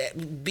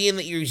 being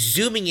that you're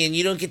zooming in,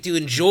 you don't get to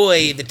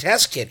enjoy the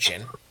test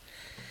kitchen.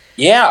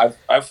 Yeah,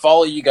 I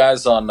follow you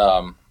guys on.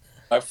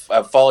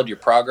 I've followed your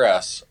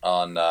progress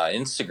on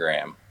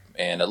Instagram,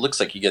 and it looks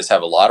like you guys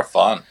have a lot of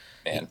fun.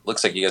 And it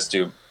looks like you guys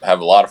do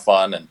have a lot of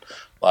fun and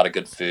a lot of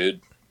good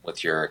food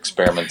with your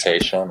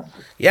experimentation.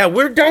 Yeah,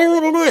 we're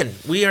dialing it in.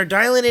 We are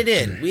dialing it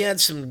in. We had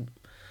some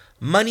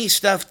money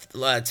stuff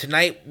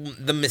tonight.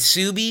 The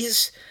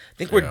Misubis. I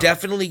think we're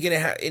definitely going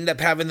to end up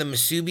having the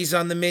Misubis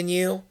on the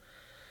menu.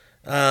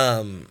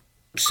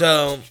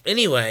 So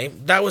anyway,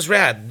 that was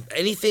rad.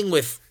 Anything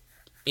with,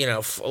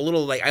 a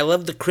little like, I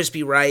love the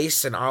crispy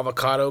rice and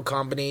avocado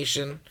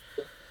combination.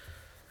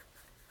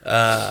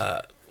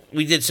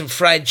 We did some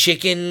fried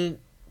chicken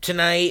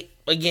tonight.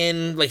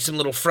 Again, like some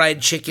little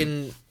fried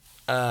chicken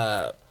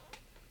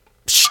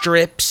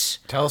strips.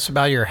 Tell us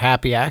about your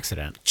happy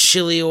accident.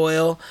 Chili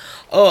oil.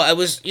 Oh,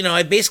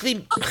 I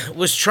basically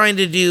was trying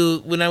to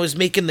do, when I was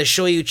making the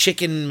shoyu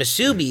chicken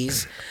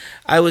Misubis,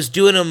 I was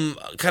doing them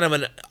kind of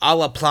an a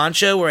la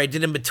plancha where I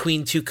did them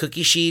between 2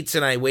 cookie sheets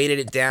and I weighted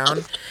it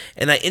down.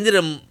 And I ended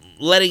up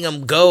letting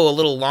them go a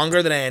little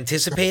longer than I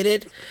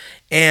anticipated.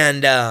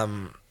 And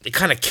it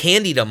kind of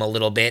candied them a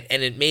little bit,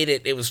 and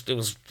it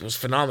was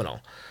phenomenal.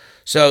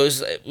 So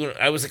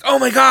I was like, oh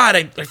my God,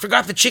 I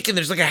forgot the chicken.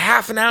 There's like a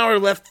half an hour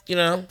left,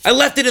 I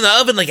left it in the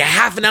oven like a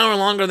half an hour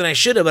longer than I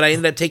should have, but I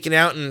ended up taking it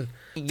out, and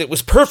it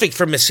was perfect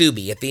for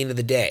Misubi at the end of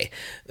the day.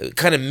 It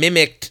kind of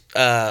mimicked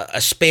a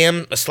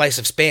slice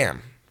of Spam.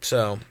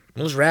 So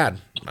it was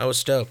rad. I was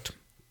stoked.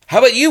 How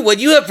about you?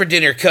 What'd you have for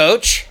dinner,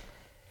 Coach?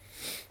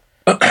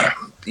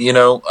 You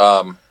know,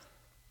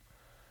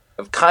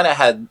 I've kind of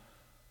had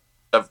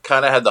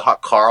the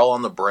Hakarl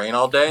on the brain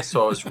all day,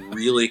 so I was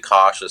really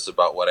cautious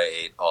about what I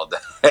ate all day.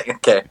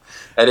 Okay,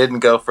 I didn't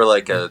go for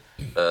like a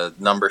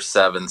number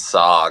 7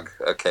 sog.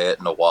 Okay,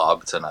 at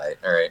Nawab tonight.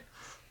 All right.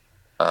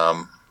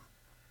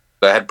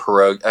 But I had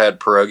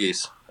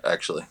pierogies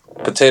actually,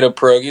 potato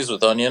pierogies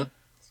with onion.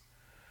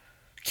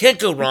 Can't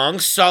go wrong.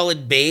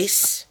 Solid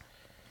base.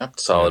 Yep,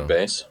 solid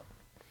base.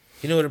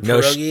 You know what a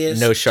pierogi is?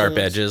 No sharp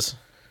edges.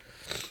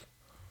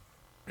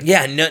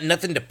 Yeah,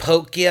 nothing to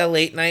poke you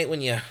late night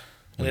when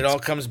it all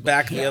comes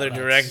back in the other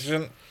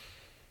direction.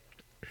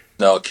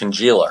 No,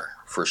 congealer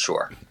for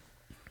sure.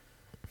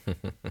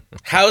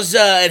 How's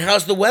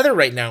the weather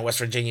right now in West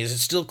Virginia? Is it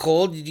still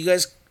cold? Did you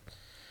guys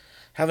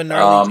have a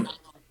gnarly?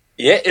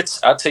 Yeah,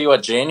 I'll tell you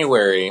what.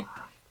 January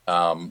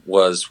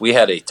we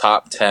had a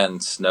top 10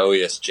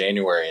 snowiest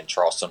January in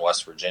Charleston,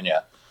 West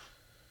Virginia,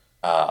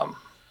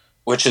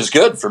 which is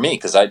good for me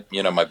because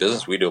my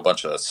business, we do a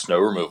bunch of snow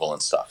removal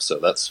and stuff. So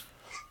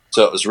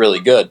it was really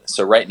good.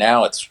 So right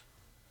now it's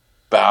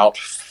about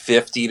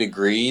 50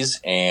 degrees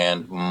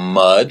and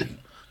mud,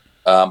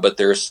 but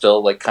there's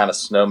still like kind of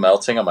snow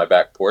melting on my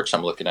back porch.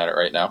 I'm looking at it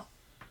right now.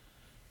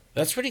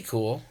 That's pretty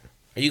cool.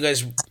 Are you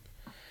guys?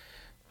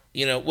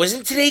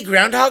 Wasn't today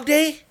Groundhog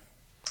Day?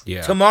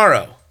 Yeah.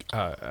 Tomorrow.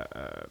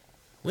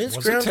 When's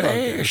Was Groundhog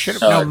it today?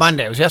 Day? No,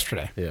 Monday. It was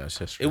yesterday. Yeah, it's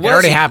yesterday. It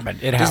already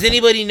happened. Does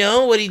anybody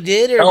know what he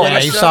did? Or Yeah,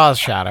 you saw his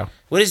shadow.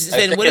 What does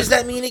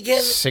that mean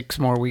again? 6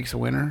 more weeks of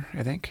winter,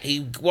 I think.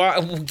 He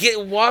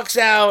walks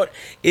out.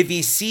 If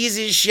he sees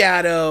his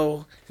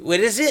shadow, what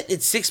is it?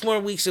 It's 6 more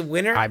weeks of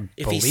winter.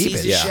 If he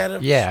sees his shadow.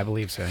 Yeah, I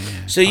believe so.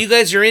 Yeah. So you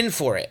guys are in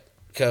for it,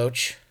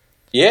 Coach.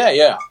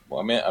 Yeah.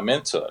 Well, I'm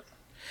into it.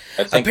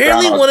 I think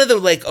apparently one of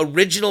the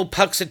original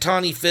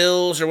Puxatawny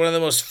Phils or one of the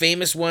most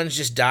famous ones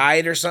just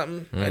died or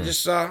something. I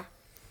just saw.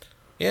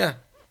 Yeah.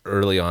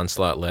 Early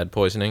onslaught lead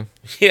poisoning.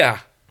 Yeah.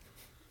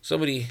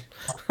 Somebody.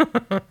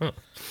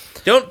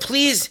 Don't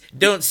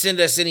send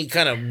us any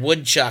kind of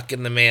woodchuck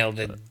in the mail.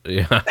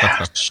 Yeah.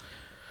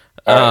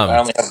 All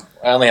right,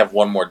 I only have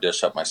one more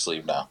dish up my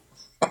sleeve now.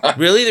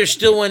 Really? There's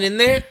still one in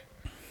there?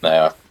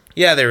 No.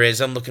 Yeah, there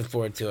is. I'm looking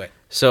forward to it.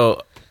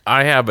 So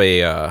I have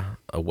a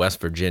West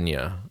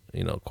Virginia,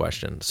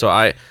 question. So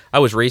I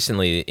was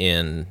recently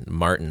in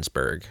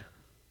Martinsburg,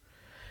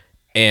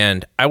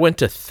 and I went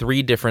to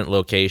 3 different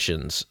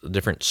locations,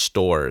 different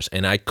stores,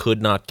 and I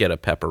could not get a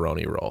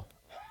pepperoni roll.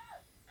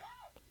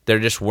 There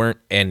just weren't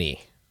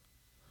any.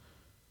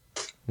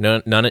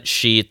 None at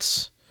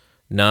Sheetz,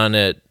 none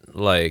at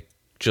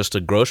just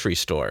a grocery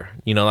store.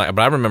 But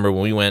I remember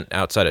when we went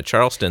outside of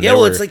Charleston. Yeah,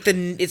 it's like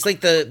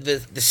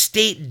the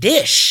state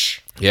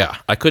dish. Yeah,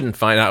 I couldn't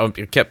find out.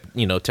 I kept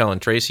telling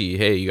Tracy,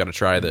 "Hey, you got to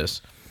try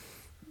this."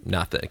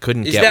 Nothing.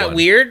 Couldn't get one. Is that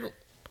weird,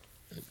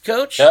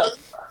 Coach?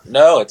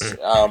 No, it's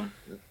the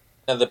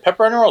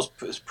pepperoni roll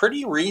is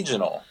pretty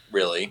regional,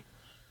 really.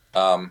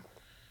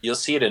 You'll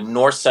see it in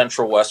north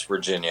central West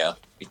Virginia,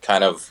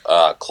 kind of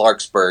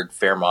Clarksburg,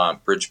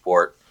 Fairmont,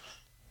 Bridgeport,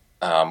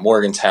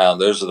 Morgantown.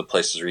 Those are the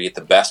places where you get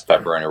the best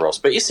pepperoni rolls.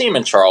 But you see them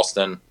in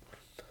Charleston.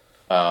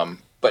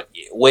 But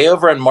way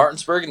over in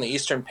Martinsburg in the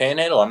Eastern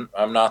Panhandle,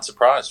 I'm not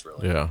surprised,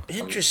 really. Yeah.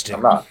 Interesting.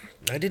 I'm not.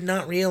 I did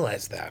not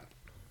realize that.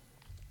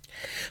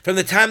 From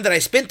the time that I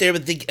spent there,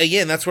 but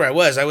again, that's where I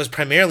was. I was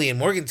primarily in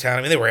Morgantown.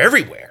 I mean, they were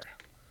everywhere.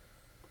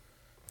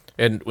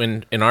 And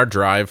in our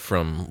drive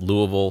from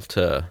Louisville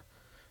to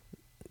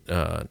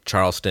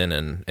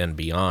Charleston and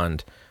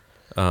beyond,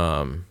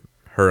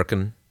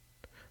 Hurricane,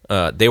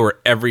 they were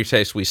every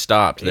place we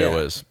stopped. There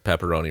was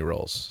pepperoni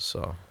rolls.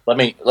 So let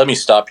me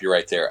stop you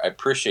right there. I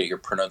appreciate your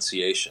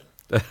pronunciation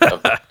of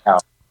the town.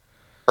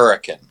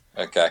 Hurricane,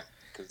 okay,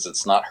 because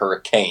it's not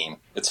hurricane,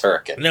 it's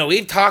hurricane. No,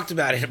 we've talked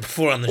about it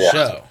before on the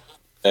show.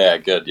 Yeah,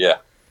 good. Yeah,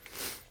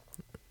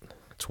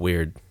 it's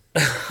weird.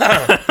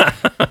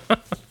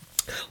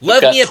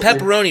 Love me a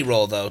pepperoni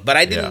roll though, but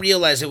I didn't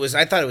realize it was.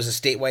 I thought it was a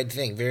statewide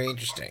thing. Very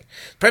interesting.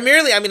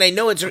 Primarily, I mean, I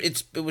know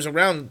it was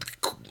around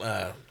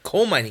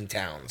coal mining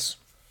towns.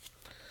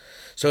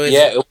 So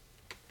it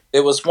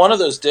was one of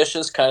those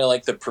dishes, kind of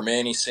like the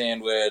permane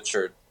sandwich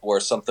or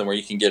something where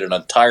you can get an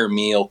entire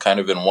meal kind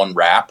of in one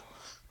wrap,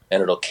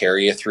 and it'll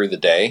carry you through the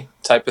day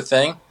type of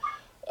thing.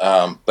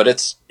 But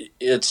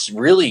it's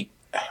really,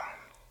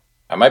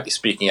 I might be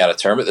speaking out of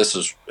turn, but this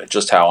is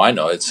just how I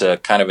know. It's a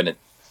kind of it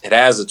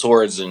has its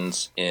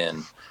origins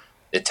in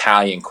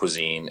Italian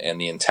cuisine and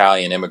the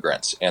Italian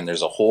immigrants. And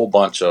there's a whole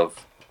bunch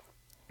of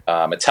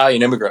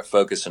Italian immigrant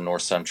focus in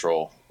north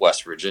central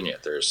West Virginia.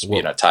 There's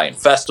Italian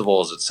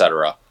festivals,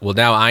 etc. Well,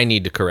 now I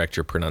need to correct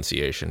your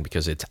pronunciation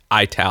because it's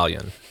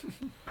Italian.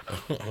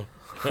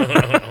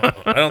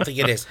 I don't think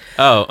it is.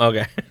 Oh,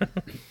 okay.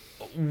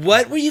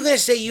 What were you going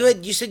to say?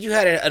 You said you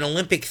had an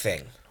Olympic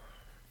thing.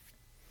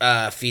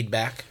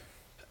 Feedback.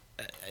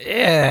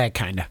 Yeah,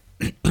 kind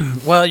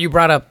of. Well, you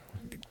brought up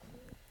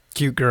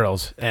cute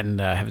girls,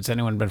 and has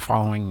anyone been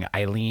following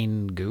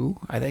Eileen Gu?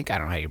 I think I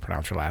don't know how you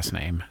pronounce her last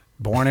name.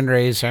 Born and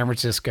raised San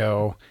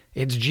Francisco.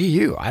 It's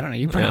GU. I don't know.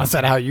 You pronounce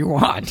that how you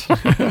want.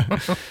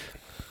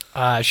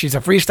 She's a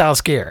freestyle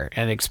skier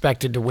and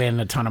expected to win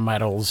a ton of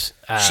medals.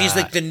 She's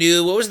like the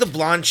new. What was the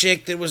blonde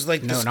chick that was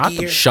like the skier? not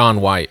the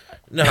Shaun White.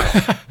 No,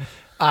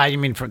 you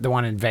mean for the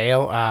one in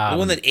Vale? the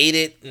one that ate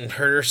it and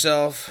hurt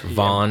herself.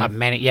 Vaughn.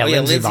 Lindsey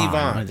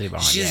Vonn. Lindsey Vonn.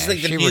 She's yeah,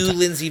 like the new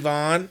Lindsey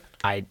Vonn.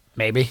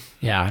 Maybe.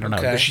 Yeah, I don't know.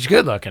 Okay. But she's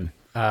good looking.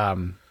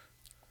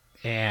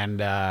 And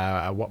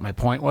what my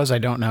point was, I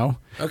don't know.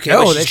 Okay,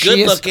 but she's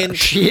good looking.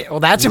 Well,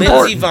 that's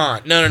Lindsey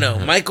important. Vonn. No.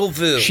 Michael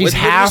Vu. She's what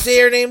half. did you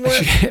say her name was?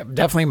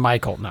 Definitely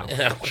Michael. No,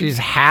 she's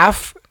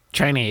half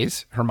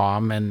Chinese. Her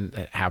mom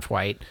and half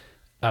white,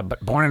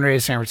 but born and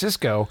raised in San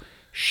Francisco.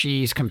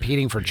 She's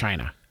competing for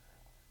China.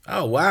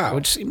 Oh wow,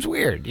 Which seems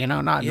weird,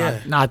 not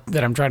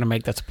that I'm trying to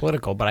make this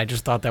political, but I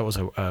just thought that was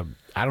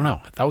I don't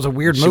know, that was a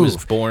weird She move.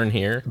 was born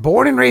here.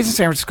 Born and raised in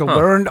San Francisco,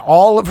 learned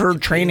all of her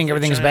training,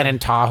 everything's been in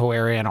Tahoe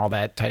area and all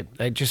that type.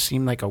 It just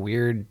seemed like a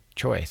weird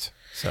choice.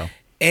 So,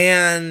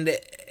 and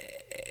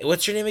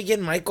what's your name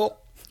again, Michael?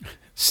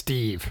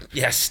 Steve.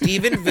 Yeah,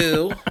 Stephen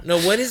Vu. No,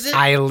 what is it?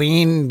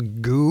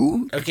 Eileen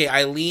Gu, Okay,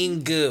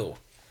 Eileen Gu.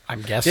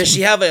 I'm guessing. Does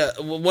she have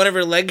one of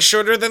her legs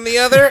shorter than the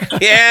other?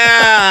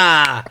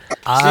 Yeah.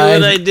 See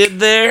what I did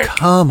there?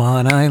 Come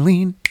on,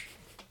 Eileen.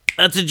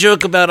 That's a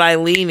joke about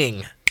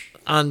Eileening,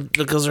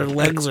 because her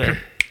legs are.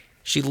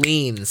 She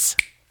leans.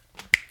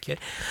 Okay.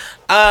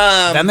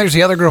 Then there's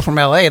the other girl from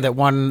LA that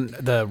won,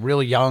 the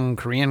real young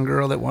Korean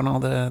girl that won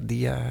all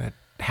the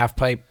half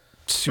pipe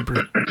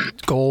super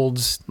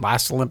golds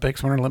last Winter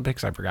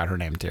Olympics. I forgot her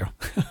name too.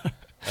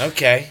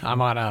 Okay.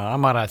 I'm on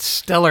a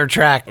stellar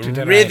track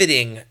today.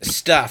 Riveting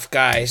stuff,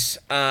 guys.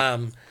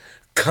 Come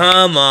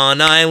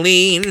on,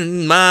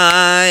 Eileen.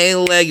 My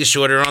leg is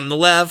shorter on the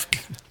left.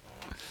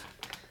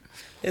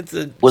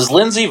 Was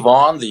Lindsey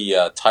Vonn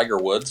the Tiger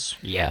Woods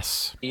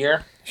Yes.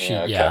 year?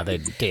 Yeah, they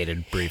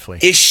dated briefly.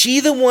 Is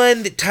she the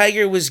one that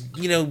Tiger was,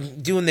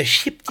 doing the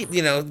ship,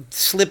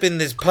 slipping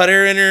this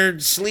putter in her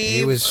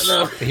sleeve? He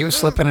was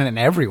slipping it in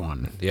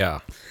everyone. Yeah.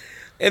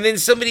 And then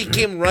somebody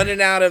came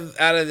running out of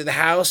the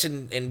house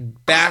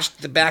and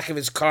bashed the back of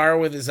his car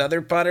with his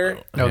other putter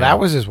No, that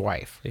was his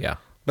wife. Yeah.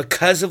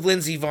 because of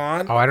Lindsey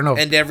Vonn. Oh, I don't know.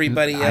 And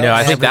everybody else. No,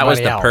 I think that was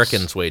the Everybody else.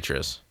 Perkins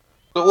waitress.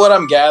 But what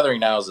I'm gathering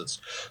now is it's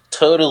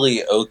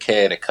totally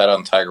okay to cut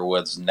on Tiger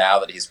Woods now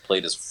that he's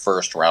played his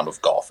first round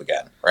of golf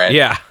again, right?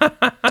 Yeah.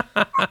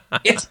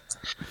 It's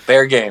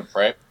fair game,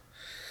 right?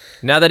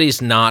 Now that he's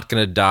not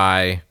going to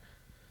die,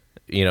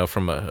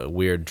 from a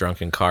weird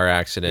drunken car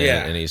accident,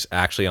 and he's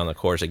actually on the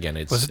course again.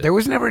 There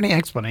was never any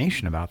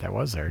explanation about that,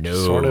 was there? No.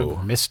 Just sort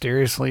of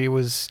mysteriously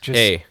was just...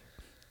 Hey,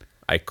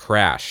 I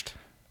crashed.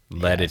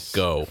 Let it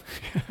go.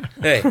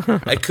 Hey,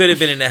 I could have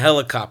been in a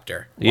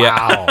helicopter.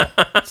 Wow.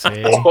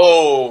 See?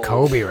 Oh,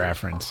 Kobe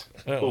reference.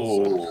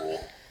 oh.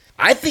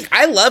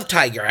 I love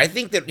Tiger. I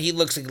think that he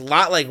looks a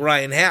lot like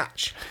Ryan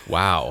Hatch.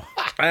 Wow.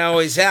 I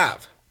always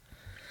have.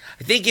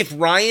 I think if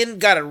Ryan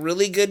got a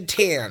really good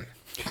tan,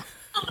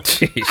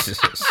 Jesus.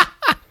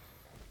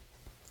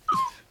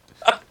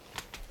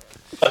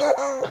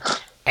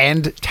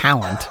 And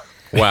talent.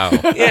 Wow.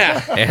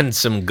 yeah, And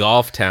some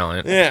golf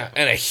talent. yeah,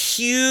 and a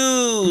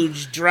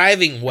huge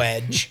driving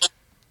wedge.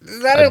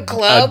 Is that a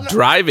club? A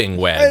driving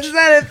wedge. Is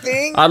that a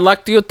thing? I'd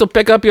like you to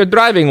pick up your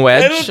driving I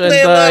wedge don't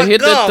play a lot and of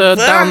hit golf, it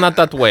huh? down not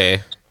that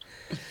way.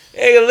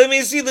 Hey, let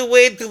me see the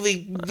way to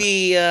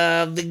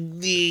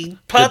the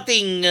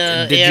putting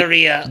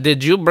area.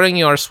 Did you bring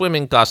your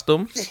swimming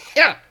costume?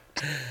 Yeah.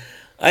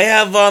 I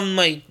have on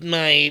my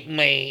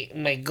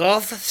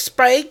golf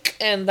spike,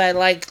 and I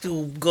like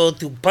to go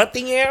to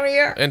putting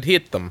area. And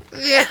hit them.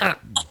 Yeah.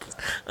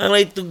 I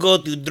like to go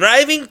to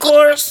driving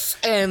course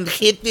and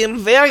hit them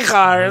very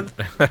hard.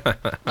 I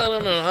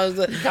don't know. I was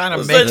Kind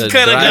of kind of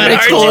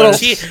got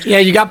Argentine. Yeah,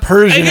 you got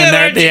Persian I in got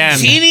there at the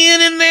end.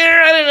 Argentinian in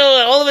there. I don't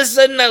know. All of a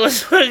sudden, I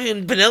was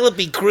fucking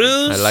Penelope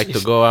Cruz. I like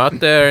to go out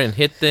there and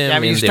hit them Yeah,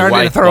 but in you the started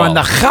white to throw in ball.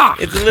 the ha.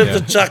 It's a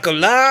little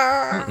chocolate.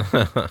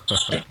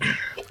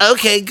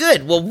 Okay,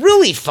 good. Well,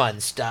 really fun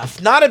stuff.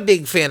 Not a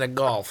big fan of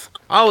golf.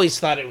 Always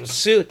thought it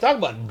was talk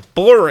about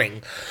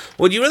boring.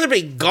 Would you rather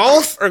play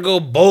golf or go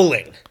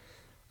bowling?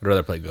 I'd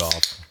rather play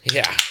golf.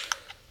 Yeah.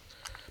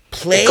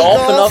 Play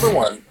Golf, golf. another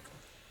one.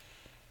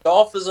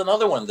 Golf is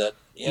another one that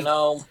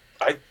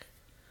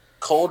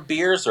cold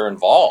beers are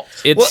involved.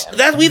 It's Well,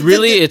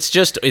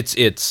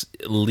 it's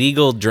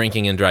legal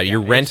drinking and driving.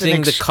 You're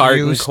renting the cart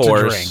and excuse to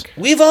course. drink.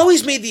 We've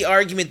always made the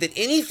argument that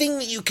anything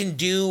that you can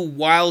do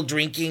while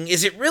drinking,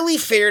 is it really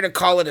fair to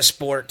call it a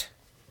sport?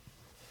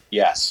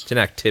 Yes. It's an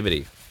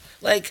activity.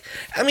 Like,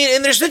 and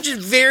there's such a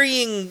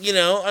varying,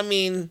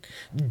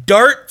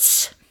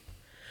 darts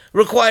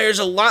requires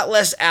a lot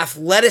less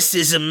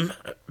athleticism,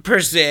 per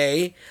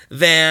se,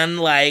 than,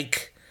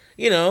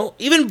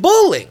 even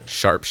bowling.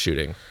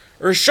 Sharpshooting.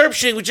 Or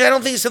sharpshooting, which I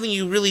don't think is something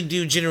you really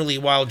do generally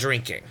while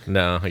drinking.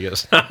 No, I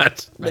guess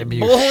not. Maybe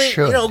you Bowling,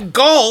 should.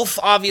 golf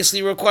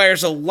obviously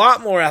requires a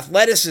lot more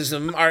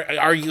athleticism,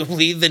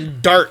 arguably, than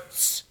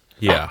darts.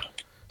 Yeah.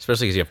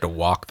 Especially because you have to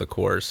walk the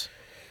course.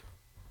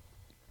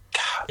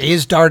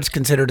 Is darts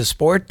considered a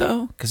sport,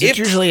 though? Because it's If-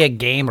 usually a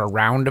game, a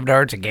round of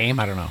darts, a game.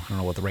 I don't know. I don't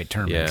know what the right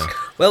term is. Yeah.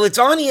 Well, it's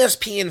on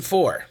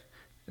ESPN4.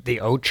 The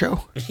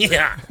Ocho?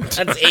 Yeah,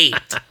 that's 8.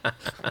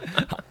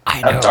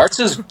 I know.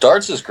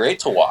 Darts is great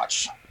to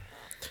watch.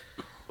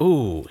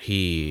 Ooh,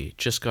 he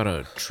just got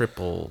a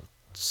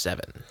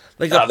 777.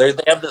 Like They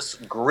have this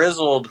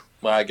grizzled.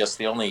 Well, I guess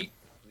the only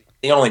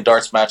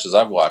darts matches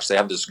I've watched, they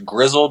have this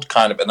grizzled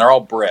kind of, and they're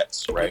all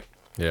Brits, right?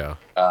 Yeah.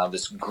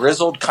 This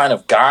grizzled kind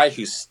of guy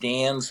who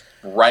stands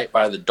right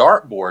by the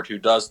dartboard, who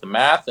does the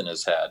math in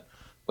his head,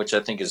 which I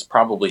think is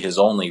probably his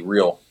only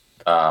real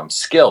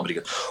skill. But he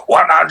goes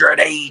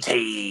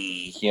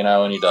 180,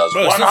 and he does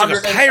Bro, it sounds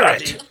like a 180.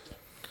 pirate.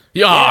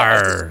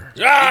 Yar!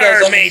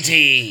 Yar,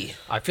 matey.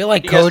 I feel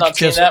like You guys Coach not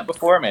seen just... that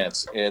before, man?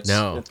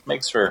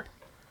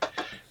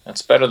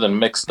 It's better than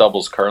mixed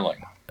doubles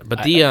curling.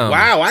 But the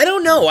Wow, I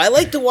don't know. I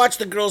like to watch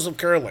the girls of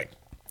curling.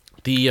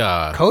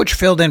 Coach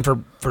filled in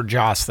for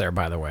Joss there,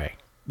 by the way.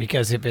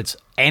 Because if it's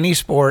any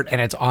sport and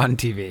it's on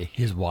TV,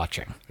 he's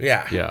watching.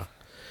 Yeah. yeah.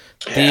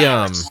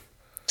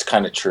 It's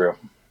kind of true.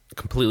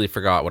 Completely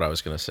forgot what I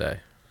was going to say.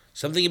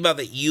 Something about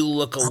that you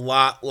look a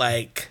lot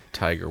like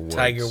Tiger Woods.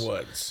 Tiger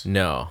Woods.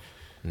 No.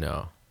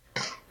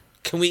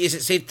 Is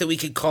it safe that we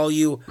could call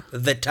you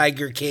the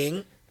Tiger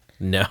King?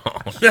 No.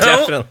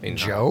 Definitely not.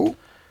 Joe?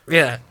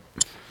 Yeah.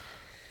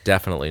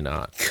 Definitely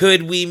not.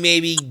 Could we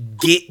maybe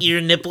get your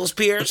nipples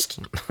pierced?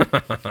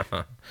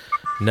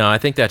 No, I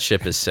think that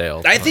ship has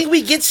sailed. I think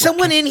we get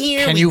someone in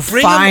here. Can we you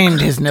bring find 'em-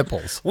 his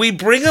nipples? We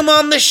bring them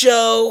on the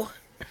show.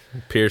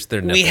 Pierce their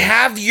nipples. We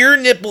have your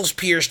nipples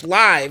pierced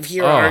live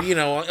here,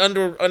 Oh.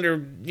 under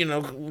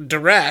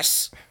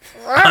duress.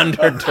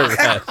 under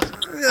duress.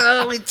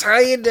 We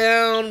tie you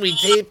down. We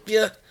tape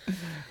you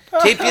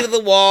to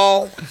the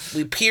wall.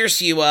 We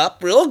pierce you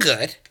up real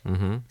good.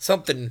 Mm-hmm.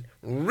 Something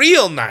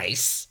real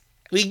nice.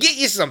 We get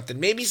you something.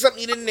 Maybe something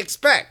you didn't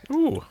expect.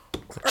 Ooh.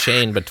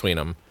 Chain between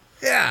them.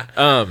 Yeah.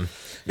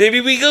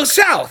 Maybe we go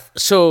south.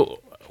 So,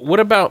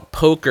 what about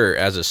poker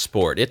as a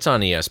sport? It's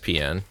on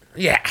ESPN.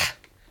 Yeah.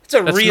 It's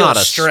a That's real not a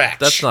stretch.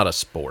 That's not a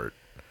sport.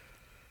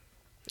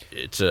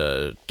 It's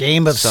a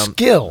Game of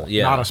skill,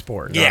 yeah, not a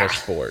sport. Yeah. Not a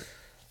sport.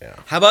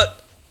 How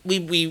about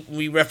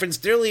we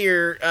referenced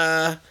earlier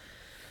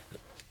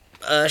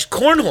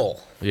cornhole.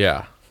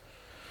 Yeah.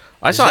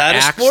 I saw that a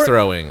axe sport?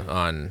 throwing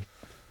on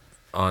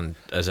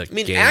as a I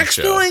mean, game axe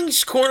show.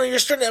 throwing's corner. You're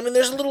starting. I mean,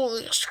 you're starting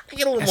to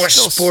get a little more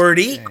still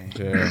sporty.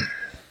 Yeah.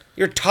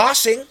 You're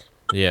tossing.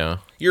 Yeah.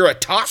 You're a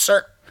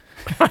tosser.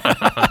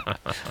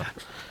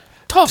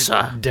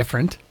 Tosser.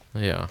 Different.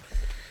 Yeah.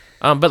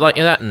 But like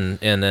that and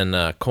then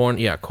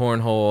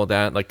cornhole,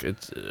 that like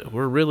it's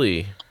we're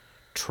really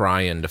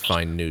trying to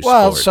find new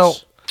Well,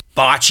 sports. so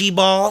Bocce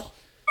ball.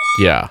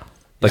 yeah.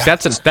 Like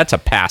that's a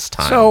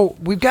pastime. So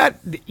we've got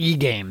the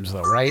e-games,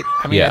 though, right?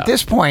 I mean, Yeah. at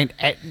this point,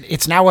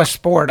 it's now a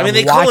sport. I mean, I'm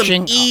they call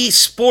watching them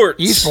esports.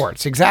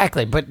 esports,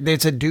 exactly. But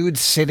it's a dude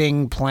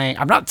sitting playing.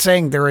 I'm not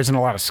saying there isn't a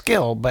lot of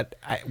skill, but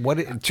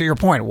to your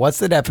point, what's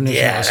the definition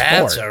Yeah, of a sport?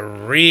 that's a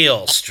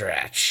real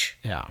stretch.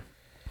 Yeah.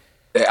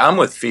 I'm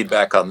with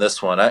feedback on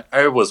this one.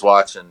 I was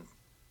watching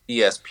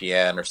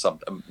ESPN or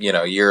something,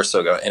 a year or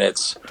so ago,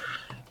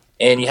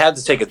 and you had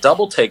to take a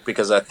double take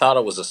because I thought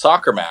it was a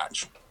soccer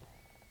match,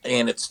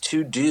 and it's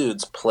two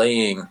dudes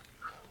playing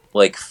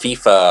like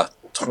FIFA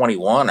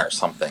 21 or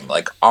something,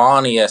 like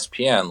on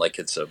ESPN, like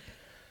it's a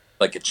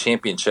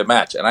championship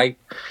match, and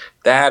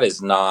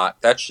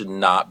that should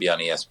not be on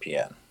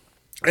ESPN.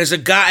 As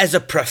a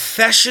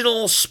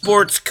professional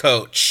sports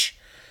coach,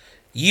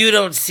 you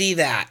don't see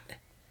that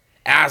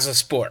as a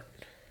sport.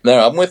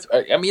 No,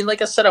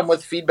 like I said, I'm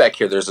with feedback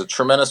here. There's a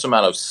tremendous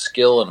amount of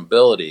skill and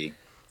ability.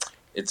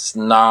 It's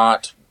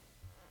not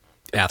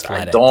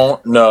athletic. I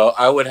don't know.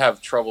 I would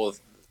have trouble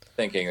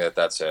thinking that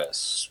that's a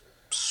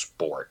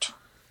sport.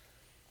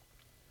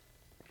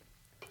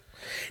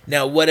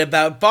 Now, what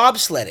about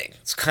bobsledding?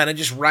 It's kind of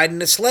just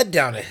riding a sled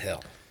down a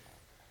hill.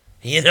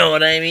 You know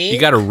what I mean? You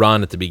got to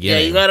run at the yeah,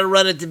 beginning. you got to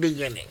run at the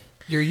beginning.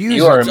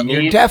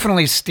 You're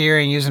definitely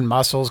steering, using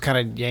muscles, kind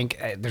of yank.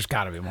 There's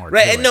got to be more.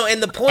 Right, to and it. no,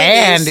 and the point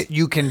And is,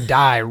 you can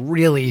die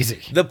real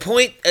easy. the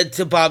point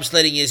to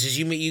bobsledding is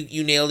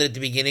you nailed it at the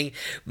beginning.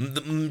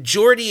 The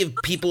majority of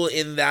people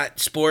in that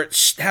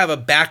sport have a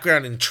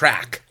background in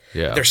track.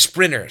 Yeah. They're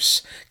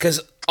sprinters because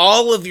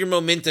all of your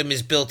momentum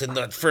is built in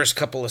the first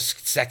couple of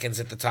seconds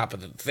at the top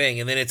of the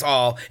thing, and then it's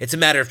a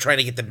matter of trying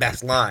to get the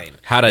best line.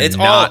 How to it's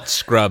not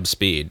scrub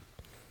speed.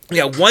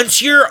 Yeah,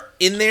 once you're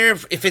in there,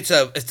 if it's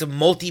a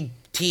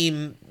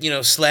multi-team,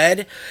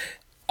 sled,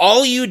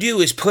 all you do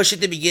is push at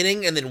the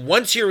beginning, and then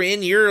once you're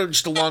in, you're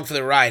just along for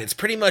the ride. It's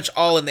pretty much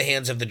all in the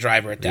hands of the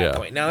driver at that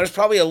point. Now, there's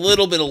probably a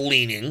little bit of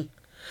leaning,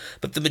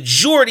 but the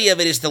majority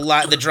of it is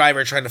the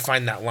driver trying to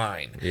find that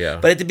line. Yeah.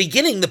 But at the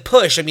beginning, the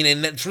push, and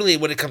that's really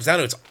what it comes down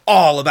to. It's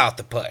all about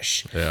the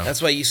push. Yeah.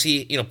 That's why you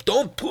see,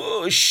 don't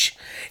push.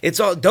 It's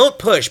all, don't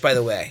push, by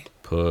the way.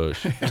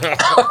 Push.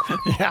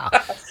 Yeah.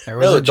 There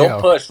was No, a don't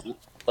joke. push.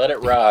 Let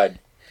it ride.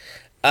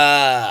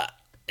 Yeah,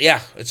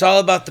 it's all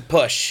about the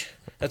push.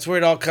 That's where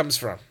it all comes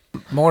from.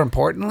 more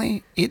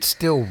importantly, it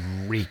still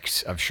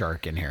reeks of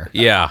shark in here.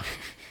 Yeah.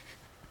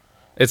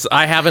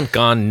 I haven't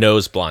gone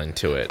nose blind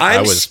to it. I'm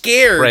I was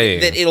scared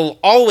praying. that it'll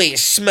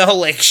always smell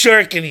like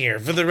shark in here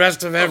for the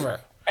rest of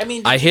ever. I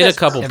mean, I did you hit a guys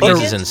couple cook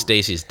pieces it? in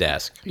Stacy's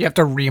desk. You have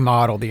to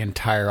remodel the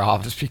entire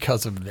office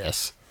because of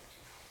this.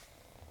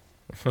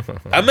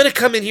 I'm gonna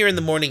come in here in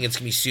the morning. It's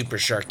gonna be super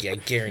sharky. I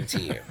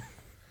guarantee you.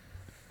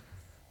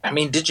 I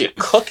mean, did you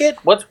cook it?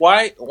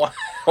 Why is it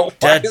so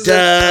bad?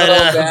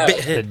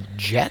 The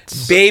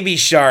jets? Baby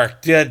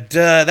shark.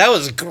 That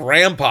was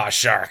grandpa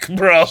shark,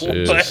 bro.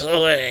 Jeez. By the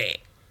way.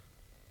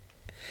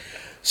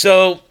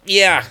 So,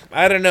 yeah,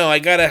 I don't know. I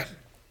gotta...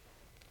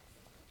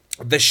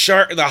 The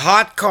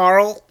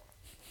Hakarl,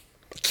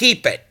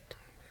 keep it.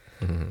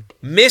 Mm-hmm.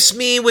 Miss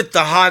me with the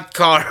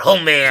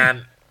Hakarl,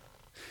 man.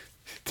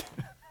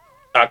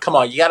 Come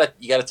on, you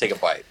gotta take a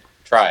bite.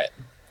 Try it.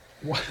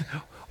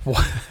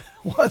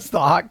 What's the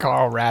hot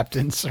Carl wrapped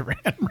in saran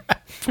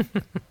wrap?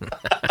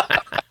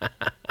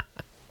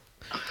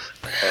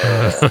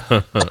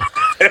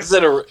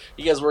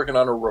 You guys working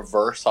on a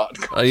reverse hot?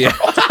 Yeah.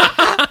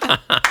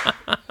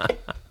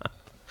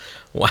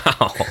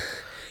 Wow.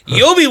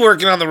 You'll be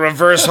working on the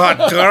reverse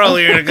Hakarl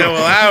here in a couple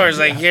hours,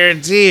 I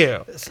guarantee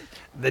you.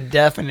 The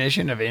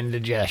definition of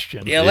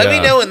indigestion. Yeah, let me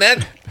Yeah. know when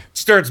that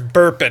starts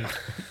burping.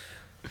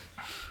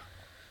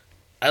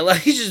 I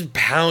like just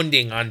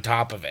pounding on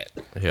top of it.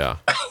 Yeah.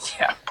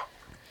 Yeah.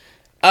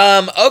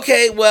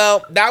 Okay,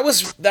 well, that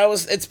was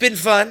it's been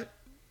fun.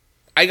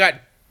 I got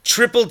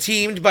triple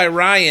teamed by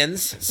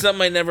Ryans,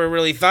 something I never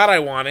really thought I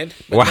wanted.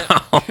 Wow.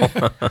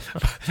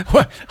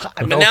 But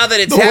now that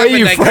it's the way happened,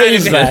 you I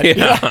phrase kind of that,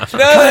 Yeah.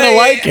 kind of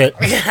like it.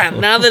 Yeah,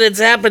 now that it's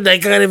happened, I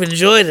kind of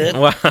enjoyed it.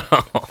 Wow.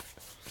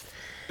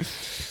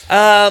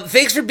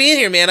 Thanks for being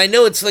here, man. I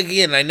know it's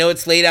I know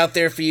it's late out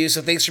there for you,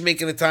 so thanks for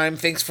making the time.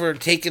 Thanks for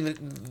taking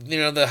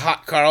the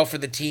hot Carl for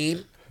the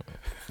team.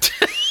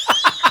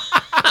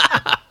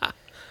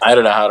 I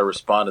don't know how to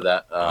respond to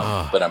that,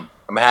 but I'm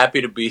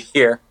happy to be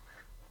here.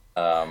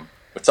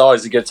 It's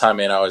always a good time,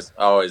 man. I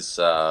always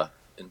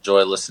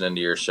enjoy listening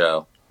to your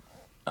show.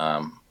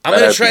 I'm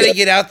gonna try to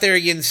get out there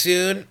again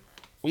soon.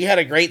 We had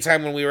a great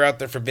time when we were out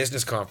there for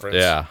business conference.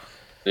 Yeah.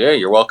 Yeah,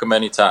 you're welcome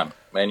anytime.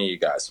 Any of you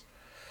guys.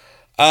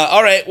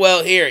 All right.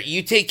 Well, here,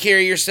 you take care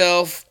of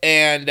yourself,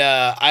 and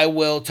I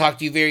will talk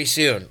to you very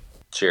soon.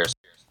 Cheers.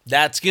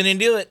 That's going to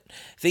do it.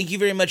 Thank you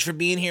very much for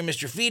being here,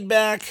 Mr.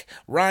 Feedback.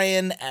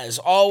 Ryan, as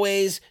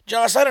always.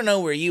 Josh, I don't know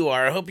where you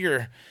are. I hope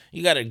you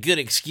got a good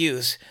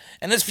excuse.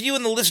 And as for you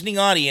in the listening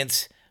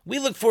audience, we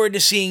look forward to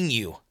seeing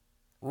you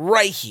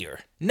right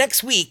here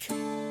next week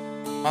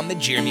on the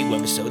Jeremy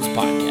Webbisodes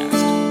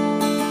podcast.